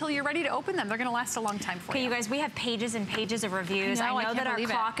last until you're ready to open them. They're gonna last a long time for you. Okay, you guys, we have pages and pages of reviews. I know that our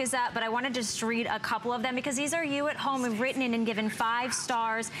clock is up, but I wanna just read a couple of them because these are you at home and written in and given 5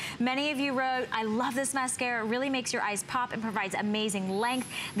 stars. Many of you wrote, I love this mascara. It really makes your eyes pop and provides amazing length.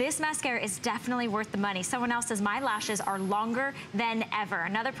 This mascara is definitely worth the money. Someone else says, my lashes are longer than ever.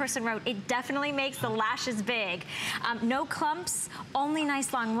 Another person wrote, it definitely makes the lashes big. No clumps, only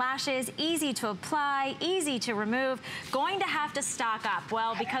nice long lashes, easy to apply, easy to remove. Going to have to stock up.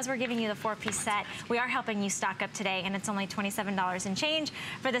 Well, because we're giving you the 4-piece set, we are helping you stock up today, and it's only $27 and change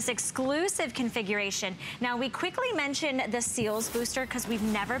for this exclusive configuration. Now, we quickly mentioned the Seals Booster because we've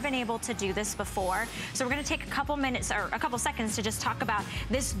never been able to do this before. So we're gonna take a couple minutes or a couple seconds to just talk about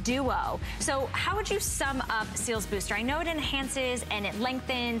this duo. So how would you sum up Seals Booster? I know it enhances and it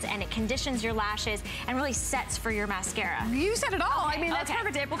lengthens and it conditions your lashes and really sets for your mascara. You said it all. Okay, I mean, that's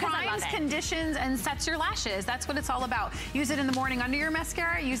perfect. It primes, conditions, and sets your lashes. That's what it's all about. Use it in the morning under your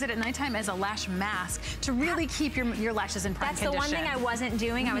mascara. Use it at nighttime as a lash mask to really keep your lashes in prime condition. That's the one thing I wasn't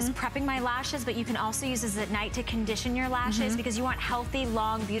doing. I was prepping my lashes, but you can also use this at night to condition your lashes because you want healthy,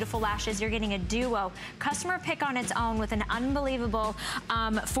 long, beautiful lashes. You're getting a duo. Customer pick on its own with an unbelievable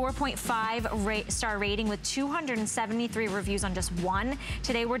 4.5 star rating with 273 reviews on just one.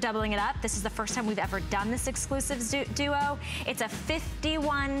 Today we're doubling it up. This is the first time we've ever done this exclusive duo. It's a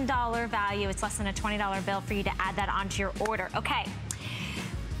 $51 value. It's less than a $20 bill for you to add that onto your order. Okay.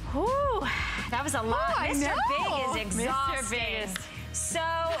 Whew, that was a lot. Mr. Big is exhausting. So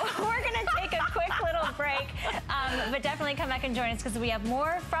we're gonna take a quick little break, but definitely come back and join us because we have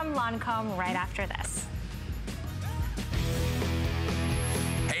more from Lancome right after this.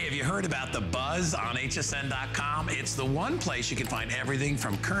 Hey, have you heard about the buzz on hsn.com? It's the one place you can find everything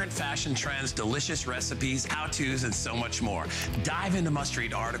from current fashion trends, delicious recipes, how-tos, and so much more. Dive into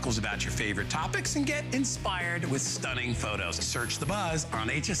must-read articles about your favorite topics and get inspired with stunning photos. Search the buzz on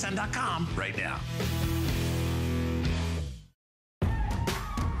hsn.com right now.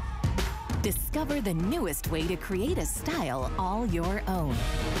 Discover the newest way to create a style all your own.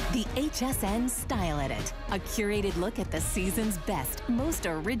 The HSN Style Edit, a curated look at the season's best, most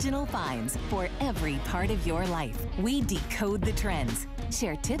original finds for every part of your life. We decode the trends,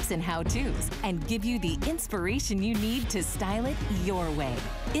 share tips and how-tos, and give you the inspiration you need to style it your way.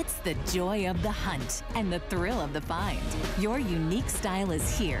 It's the joy of the hunt and the thrill of the find. Your unique style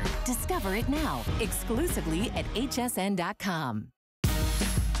is here. Discover it now, exclusively at hsn.com.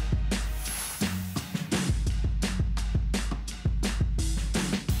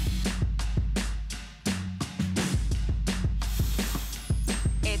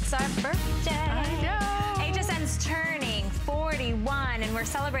 It's our birthday. I know. HSN's turning 41, and we're we're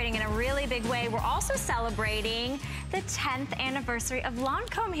celebrating in a really big way. We're also celebrating the 10th anniversary of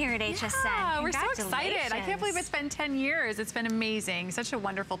Lancome here at HSN. Yeah, we're so excited. I can't believe it's been 10 years. It's been amazing. Such a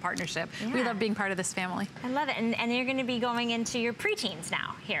wonderful partnership. Yeah. We love being part of this family. I love it. And you're going to be going into your preteens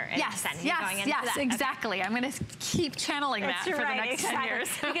now here at HSN. Yes, exactly. Okay. I'm going to keep channeling that for the next 10 years.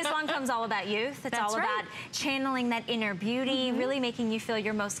 Because Lancome's all about youth. It's all about channeling that inner beauty, really making you feel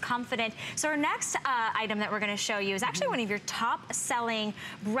your most confident. So our next item that we're going to show you is actually one of your top selling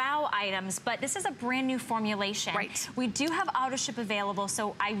brow items, but this is a brand new formulation. Right. We do have auto ship available,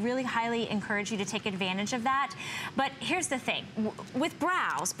 so I really highly encourage you to take advantage of that. But here's the thing, with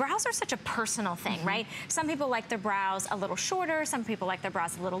brows are such a personal thing, right? Some people like their brows a little shorter, some people like their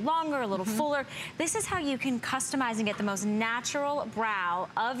brows a little longer, a little fuller. This is how you can customize and get the most natural brow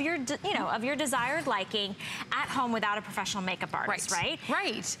of your, of your desired liking at home without a professional makeup artist, right?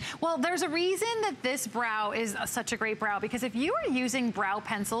 Right. Well, there's a reason that this brow is such a great brow, because if you are using brow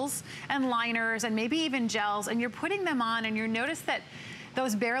pencils and liners and maybe even gels and you're putting them on and you notice that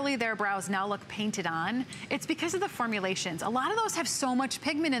those barely there brows now look painted on, it's because of the formulations. A lot of those have so much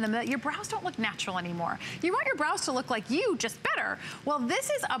pigment in them that your brows don't look natural anymore. You want your brows to look like you, just better. Well, this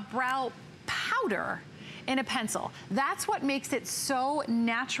is a brow powder in a pencil. That's what makes it so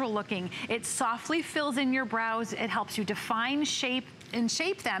natural looking. It softly fills in your brows. It helps you define shape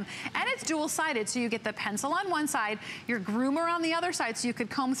them, and it's dual-sided, so you get the pencil on one side, your groomer on the other side, so you could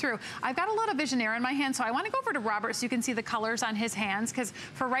comb through. I've got a lot of Visionaire in my hand, so I want to go over to Robert so you can see the colors on his hands, because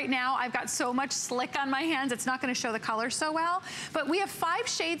for right now, I've got so much slick on my hands, it's not going to show the colors so well. But we have 5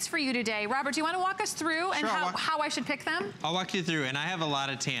 shades for you today. Robert, do you want to walk us through and how I should pick them? I'll walk you through, and I have a lot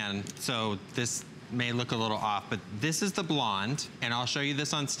of tan, so this may look a little off, but this is the blonde, and I'll show you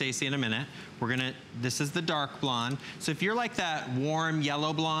this on Stacy in a minute. This is the dark blonde. So if you're like that warm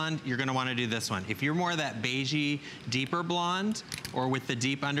yellow blonde, you're gonna wanna do this one. If you're more that beigey, deeper blonde, or with the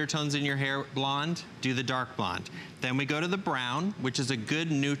deep undertones in your hair blonde, do the dark blonde. Then we go to the brown, which is a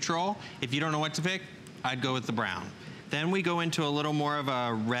good neutral. If you don't know what to pick, I'd go with the brown. Then we go into a little more of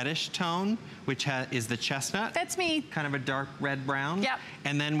a reddish tone, which is the chestnut. That's me. Kind of a dark red brown. Yep.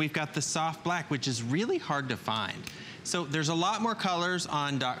 And then we've got the soft black, which is really hard to find. So there's a lot more colors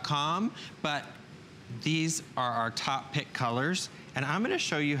on .com, but these are our top pick colors. And I'm gonna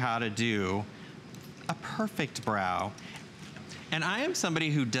show you how to do a perfect brow. And I am somebody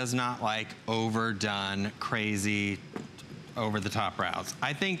who does not like overdone, crazy, over-the-top brows.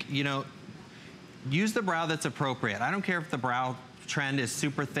 I think, use the brow that's appropriate. I don't care if the brow trend is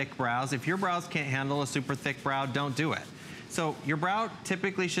super thick brows. If your brows can't handle a super thick brow, don't do it. So your brow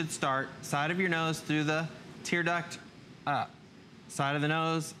typically should start side of your nose through the tear duct up, side of the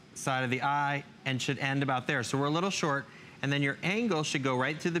nose, side of the eye, and should end about there. So we're a little short, and then your angle should go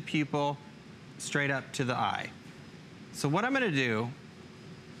right through the pupil, straight up to the eye. So what I'm gonna do,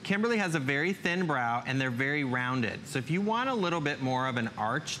 Kimberly has a very thin brow, and they're very rounded. So if you want a little bit more of an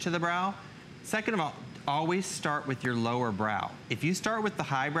arch to the brow, second of all, always start with your lower brow. If you start with the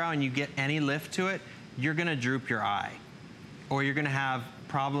high brow and you get any lift to it, you're gonna droop your eye, or you're gonna have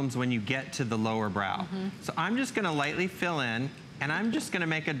problems when you get to the lower brow. So I'm just gonna lightly fill in, and I'm just gonna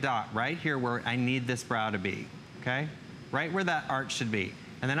make a dot right here where I need this brow to be, okay? Right where that arch should be.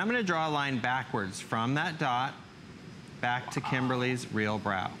 And then I'm gonna draw a line backwards from that dot back to Kimberly's real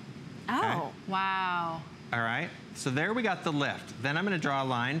brow. Okay? Oh, wow. All right, so there we got the lift. Then I'm gonna draw a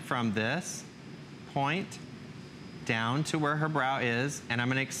line from this point down to where her brow is, and I'm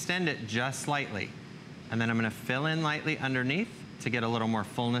gonna extend it just slightly. And then I'm gonna fill in lightly underneath to get a little more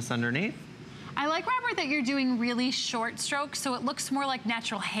fullness underneath. I like, Robert, that you're doing really short strokes, so it looks more like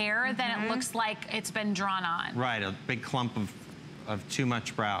natural hair than it looks like it's been drawn on. Right, a big clump of too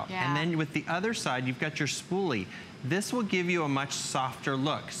much brow. Yeah. And then with the other side, you've got your spoolie. This will give you a much softer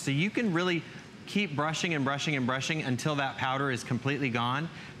look. So you can really keep brushing and brushing and brushing until that powder is completely gone.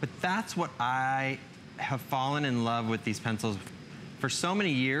 But that's what I have fallen in love with these pencils. For so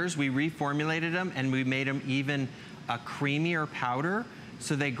many years, we reformulated them and we made them even a creamier powder,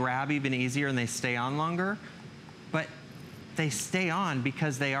 so they grab even easier and they stay on longer. But they stay on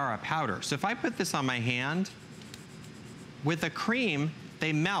because they are a powder. So if I put this on my hand, with a cream,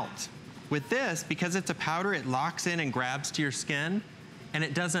 they melt. With this, because it's a powder, it locks in and grabs to your skin, and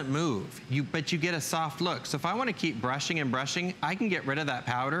it doesn't move. But you get a soft look. So if I want to keep brushing and brushing, I can get rid of that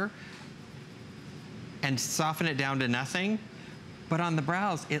powder and soften it down to nothing. But on the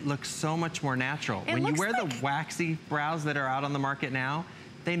brows, it looks so much more natural. When you wear the waxy brows that are out on the market now,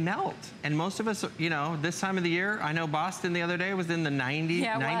 they melt. And most of us, this time of the year, I know Boston the other day was in the 90s,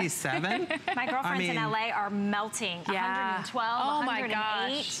 97. My girlfriends in LA are melting, 112,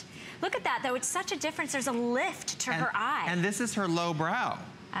 108. Look at that, though. It's such a difference. There's a lift to her eye. And this is her low brow.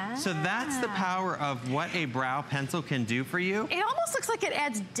 So that's the power of what a brow pencil can do for you. It almost looks like it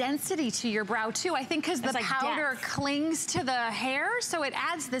adds density to your brow too. I think because the powder clings to the hair, so it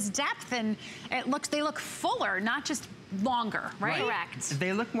adds this depth, and they look fuller, not just longer, right? Correct.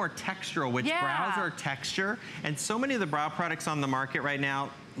 They look more textural, which brows are texture, and so many of the brow products on the market right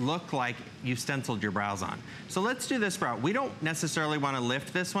now look like you stenciled your brows on. So let's do this brow. We don't necessarily want to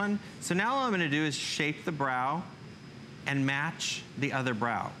lift this one, so now all I'm going to do is shape the brow and match the other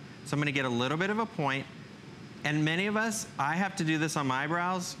brow. So I'm gonna get a little bit of a point, and many of us, I have to do this on my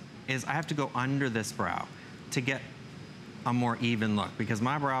brows, is I have to go under this brow to get a more even look, because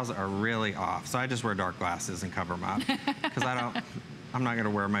my brows are really off. So I just wear dark glasses and cover them up, because I'm not gonna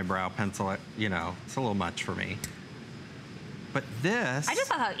wear my brow pencil, you know, it's a little much for me. But this, I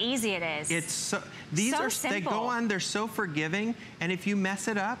just love how easy it is. It's so, these so are, simple. they go on, they're so forgiving, and if you mess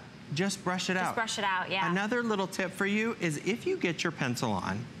it up, just brush it out. Just brush it out, yeah. Another little tip for you is if you get your pencil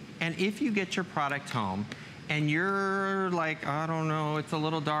on, and if you get your product home, and you're like, I don't know, it's a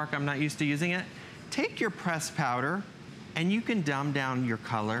little dark, I'm not used to using it, take your pressed powder, and you can dumb down your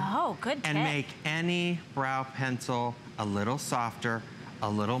color. Oh, good tip. And make any brow pencil a little softer, a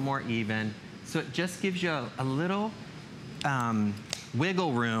little more even. So it just gives you a little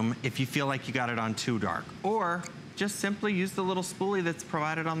wiggle room if you feel like you got it on too dark. Or just simply use the little spoolie that's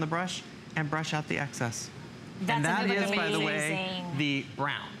provided on the brush and brush out the excess. That's and that is, amazing. by the way, the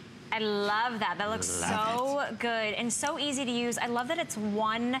brown. I love that. That looks so good and so easy to use. I love that it's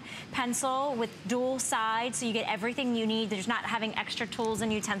one pencil with dual sides, so you get everything you need. There's not having extra tools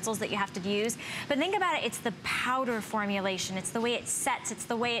and utensils that you have to use. But think about it, it's the powder formulation. It's the way it sets. It's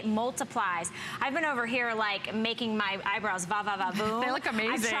the way it multiplies. I've been over here like making my eyebrows va va va boom. They look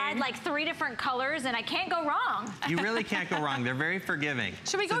amazing. I've tried like 3 different colors and I can't go wrong. You really can't go wrong. They're very forgiving.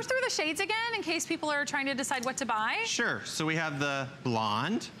 Should we go through the shades again in case people are trying to decide what to buy? Sure. So we have the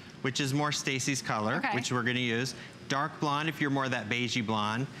blonde, which is more Stacy's color, which we're gonna use. Dark blonde, if you're more that beigey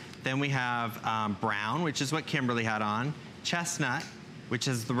blonde. Then we have brown, which is what Kimberly had on. Chestnut, which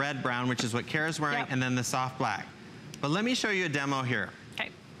is the red brown, which is what Kara's wearing, and then the soft black. But let me show you a demo here. Okay.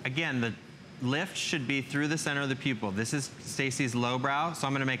 Again, the lift should be through the center of the pupil. This is Stacy's low brow, so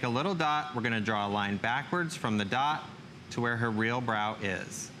I'm gonna make a little dot. We're gonna draw a line backwards from the dot to where her real brow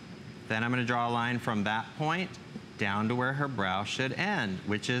is. Then I'm gonna draw a line from that point down to where her brow should end,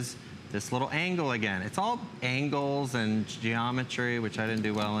 which is this little angle again. It's all angles and geometry, which I didn't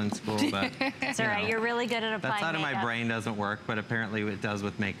do well in school, but That's all right, you're really good at applying that side of my brain doesn't work, but apparently it does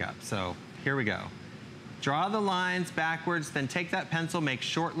with makeup. So here we go. Draw the lines backwards, then take that pencil, make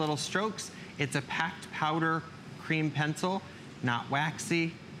short little strokes. It's a packed powder cream pencil, not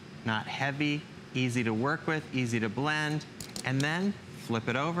waxy, not heavy, easy to work with, easy to blend, and then flip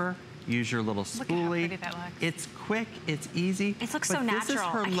it over. Use your little spoolie. Look at how pretty that looks. It's quick, it's easy. It looks so natural. This is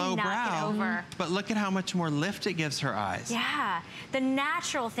her low brow, but look at how much more lift it gives her eyes. Yeah, the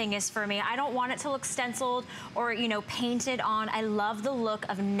natural thing is for me, I don't want it to look stenciled or, you know, painted on. I love the look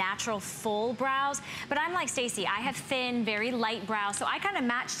of natural full brows, but I'm like Stacey, I have thin, very light brows, so I kind of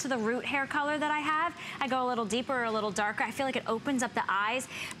match to the root hair color that I have. I go a little deeper or a little darker. I feel like it opens up the eyes,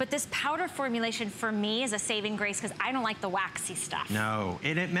 but this powder formulation for me is a saving grace because I don't like the waxy stuff. No,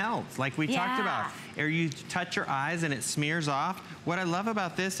 and it melts. Like we talked about, or you touch your eyes and it smears off. What I love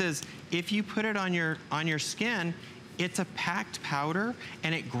about this is if you put it on your skin, it's a packed powder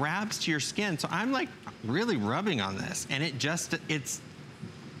and it grabs to your skin. So I'm like really rubbing on this and it's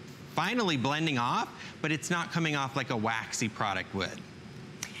finally blending off, but it's not coming off like a waxy product would.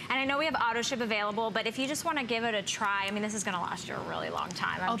 And I know we have auto ship available, but if you just want to give it a try, I mean, this is going to last you a really long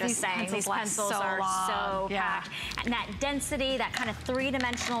time. I'm just saying, these pencils are so packed. And that density, that kind of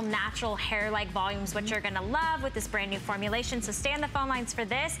 3-dimensional natural hair-like volume is what you're going to love with this brand new formulation. So stay on the phone lines for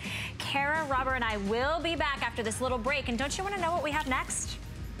this. Kara, Robert, and I will be back after this little break. And don't you want to know what we have next?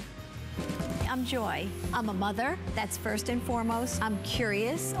 I'm Joy. I'm a mother, that's first and foremost. I'm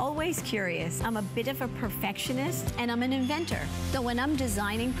curious, always curious. I'm a bit of a perfectionist, and I'm an inventor. So when I'm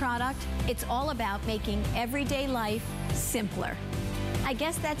designing product, it's all about making everyday life simpler. I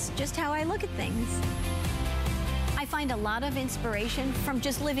guess that's just how I look at things. I find a lot of inspiration from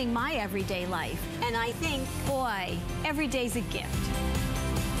just living my everyday life. And I think, boy, every day's a gift.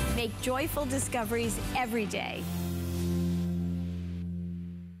 Make joyful discoveries every day.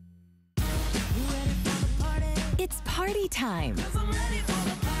 It's party time.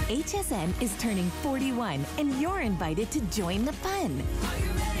 HSN is turning 41 and you're invited to join the fun.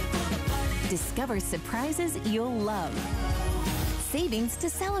 Discover surprises you'll love. Savings to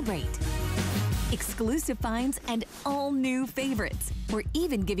celebrate. exclusive finds, and all new favorites. We're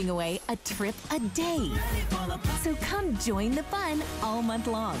even giving away a trip a day. So come join the fun all month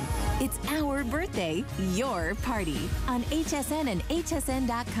long. It's our birthday, your party on HSN and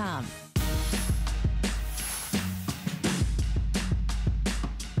hsn.com.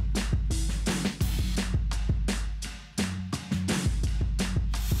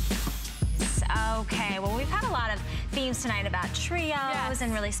 Okay, well, we've had a lot of themes tonight about trios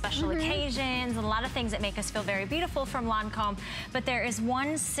and really special occasions and a lot of things that make us feel very beautiful from Lancome, but there is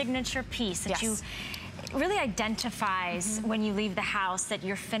one signature piece that you really identifies when you leave the house that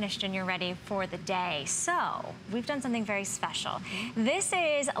you're finished and you're ready for the day. So we've done something very special. This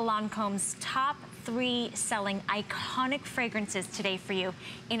is Lancome's top 3 selling iconic fragrances today for you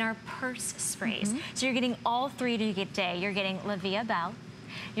in our purse sprays. So you're getting all 3 today. You're getting La Vie Belle,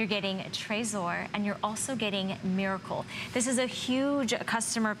 you're getting Trésor, and you're also getting Miracle. This is a huge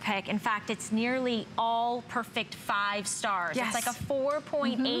customer pick. In fact, it's nearly all perfect 5 stars. It's like a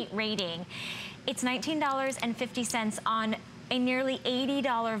 4.8 rating. It's $19.50 on a nearly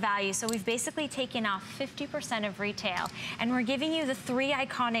 $80 value. So we've basically taken off 50% of retail, and we're giving you the 3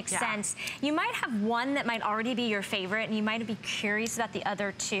 iconic scents. You might have one that might already be your favorite, and you might be curious about the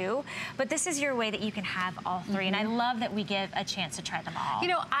other 2, but this is your way that you can have all 3. And I love that we give a chance to try them all. You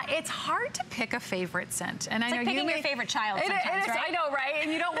know, it's hard to pick a favorite scent, and it's I know like picking your favorite child sometimes, right? I know, right?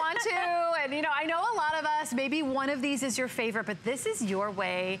 And you don't want to, and you know, I know a lot of us, maybe one of these is your favorite, but this is your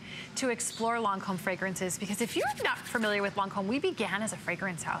way to explore Lancome fragrances, because if you're not familiar with Lancome, we began as a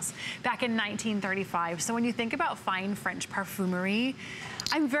fragrance house back in 1935. So when you think about fine French perfumery,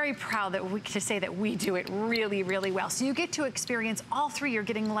 I'm very proud that to say that we do it really, really well. So you get to experience all 3. You're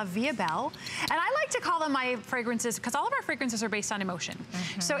getting La Vie Belle. And I like to call them my fragrances, because all of our fragrances are based on emotion.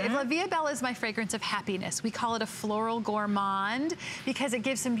 So if La Vie Belle is my fragrance of happiness, we call it a floral gourmand, because it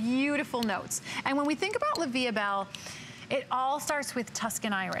gives some beautiful notes. And when we think about La Vie Belle, it all starts with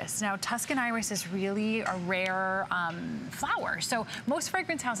Tuscan iris. Now, Tuscan iris is really a rare flower. So most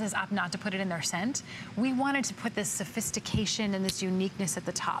fragrance houses opt not to put it in their scent. We wanted to put this sophistication and this uniqueness at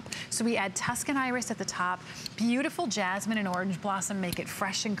the top. So we add Tuscan iris at the top, beautiful jasmine and orange blossom make it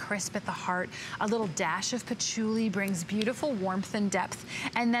fresh and crisp at the heart. A little dash of patchouli brings beautiful warmth and depth.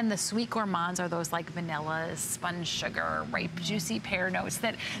 And then the sweet gourmands are those like vanilla, spun sugar, ripe, juicy pear notes.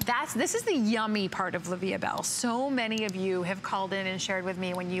 This is the yummy part of La Vie Belle. So many of you have called in and shared with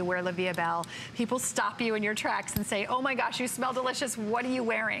me when you wear La Vie Belle. People stop you in your tracks and say, oh my gosh, you smell delicious. What are you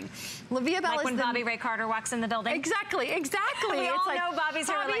wearing? La Vie Belle like when Bobby Ray Carter walks in the building. Exactly. We it's all like, know Bobby's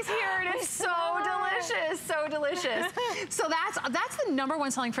here. Bobby's here, and it's so delicious, so delicious. So that's the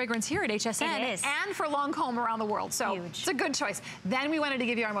 #1 selling fragrance here at HSN and for Lancome around the world. So it's a good choice. Then we wanted to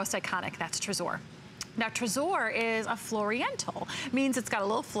give you our most iconic. That's Trésor. Now, Trésor is a floriental, means it's got a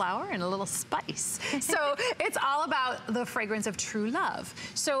little flower and a little spice. So it's all about the fragrance of true love.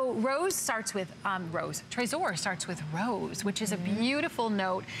 So Rose starts with Trésor starts with rose, which is a beautiful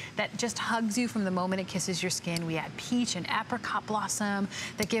note that just hugs you from the moment it kisses your skin. We add peach and apricot blossom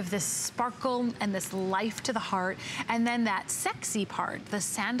that give this sparkle and this life to the heart. And then that sexy part, the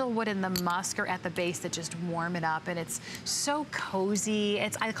sandalwood and the musk are at the base that just warm it up. And it's so cozy.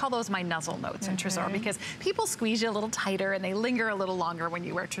 I call those my nuzzle notes in Trésor, because people squeeze you a little tighter and they linger a little longer when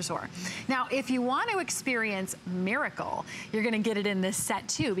you wear Trésor. Now, if you want to experience Miracle, you're going to get it in this set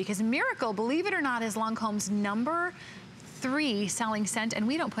too, because Miracle, believe it or not, is Lancome's #3 selling scent, and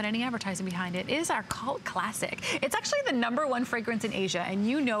we don't put any advertising behind it. It is our cult classic. It's actually the #1 fragrance in Asia, and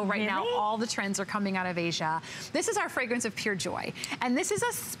you know right now all the trends are coming out of Asia. This is our fragrance of pure joy, and this is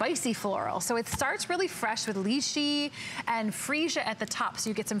a spicy floral. So it starts really fresh with lychee and freesia at the top,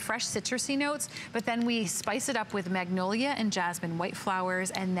 so you get some fresh citrusy notes, but then we spice it up with magnolia and jasmine, white flowers,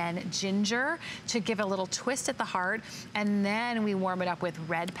 and then ginger to give a little twist at the heart, and then we warm it up with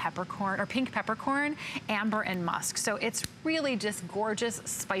red peppercorn, or pink peppercorn, amber, and musk. So it's really just gorgeous,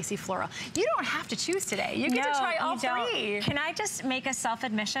 spicy floral. You don't have to choose today. You get to try all 3. Can I just make a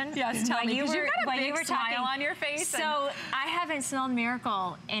self-admission? Yes, tell me, because you've got a big smile on your face. So I haven't smelled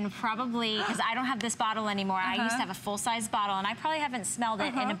Miracle in probably, because I don't have this bottle anymore. I used to have a full-size bottle, and I probably haven't smelled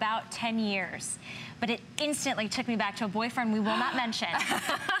it in about 10 years. But it instantly took me back to a boyfriend we will not mention,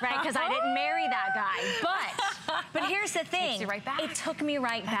 right? Because I didn't marry that guy. But here's the thing. Takes you right back. It took me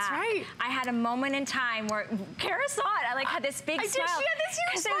right back. That's right. I had a moment in time where Kara saw it. I had this big smile. She had this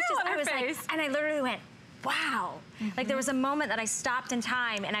huge smile on her face. And I literally went, wow. Like there was a moment that I stopped in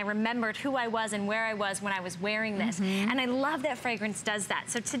time and I remembered who I was and where I was when I was wearing this. And I love that fragrance does that.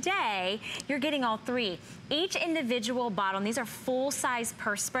 So today, you're getting all 3. Each individual bottle, and these are full-size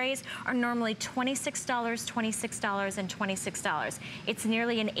purse sprays, are normally $26, $26, and $26. It's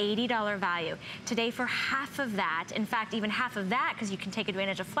nearly an $80 value. Today, for half of that, in fact, even half of that, because you can take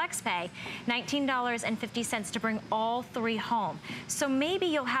advantage of FlexPay, $19.50 to bring all 3 home. So maybe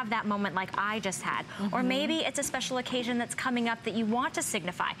you'll have that moment like I just had, or maybe it's a special occasion that's coming up that you want to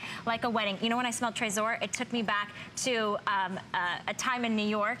signify, like a wedding. You know, when I smelled Trésor, it took me back to a time in New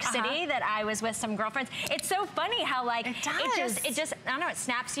York City that I was with some girlfriends. It's so funny how like it just I don't know, it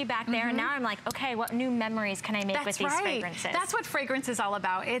snaps you back there, and now I'm like, okay, what new memories can I make with these fragrances? That's what fragrance is all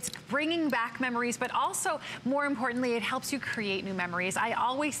about. It's bringing back memories, but also more importantly, it helps you create new memories. I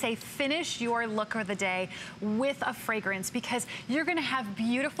always say finish your look of the day with a fragrance, because you're going to have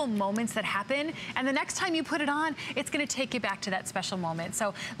beautiful moments that happen, and the next time you put it on, it's going to take you back to that special moment.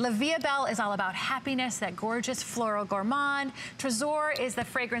 So La Vie Belle is all about happiness, that gorgeous floral gourmand. Trésor is the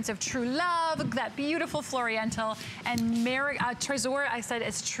fragrance of true love, that beautiful floriental. And Trésor, I said,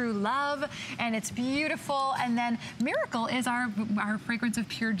 is true love, and it's beautiful. And then Miracle is our fragrance of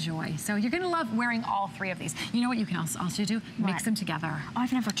pure joy. So you're going to love wearing all 3 of these. You know what you can also do? Mix them together. Oh,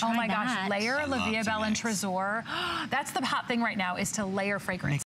 I've never tried that. Oh my gosh, layer La Vie Belle and Trésor. That's the hot thing right now, is to layer fragrance.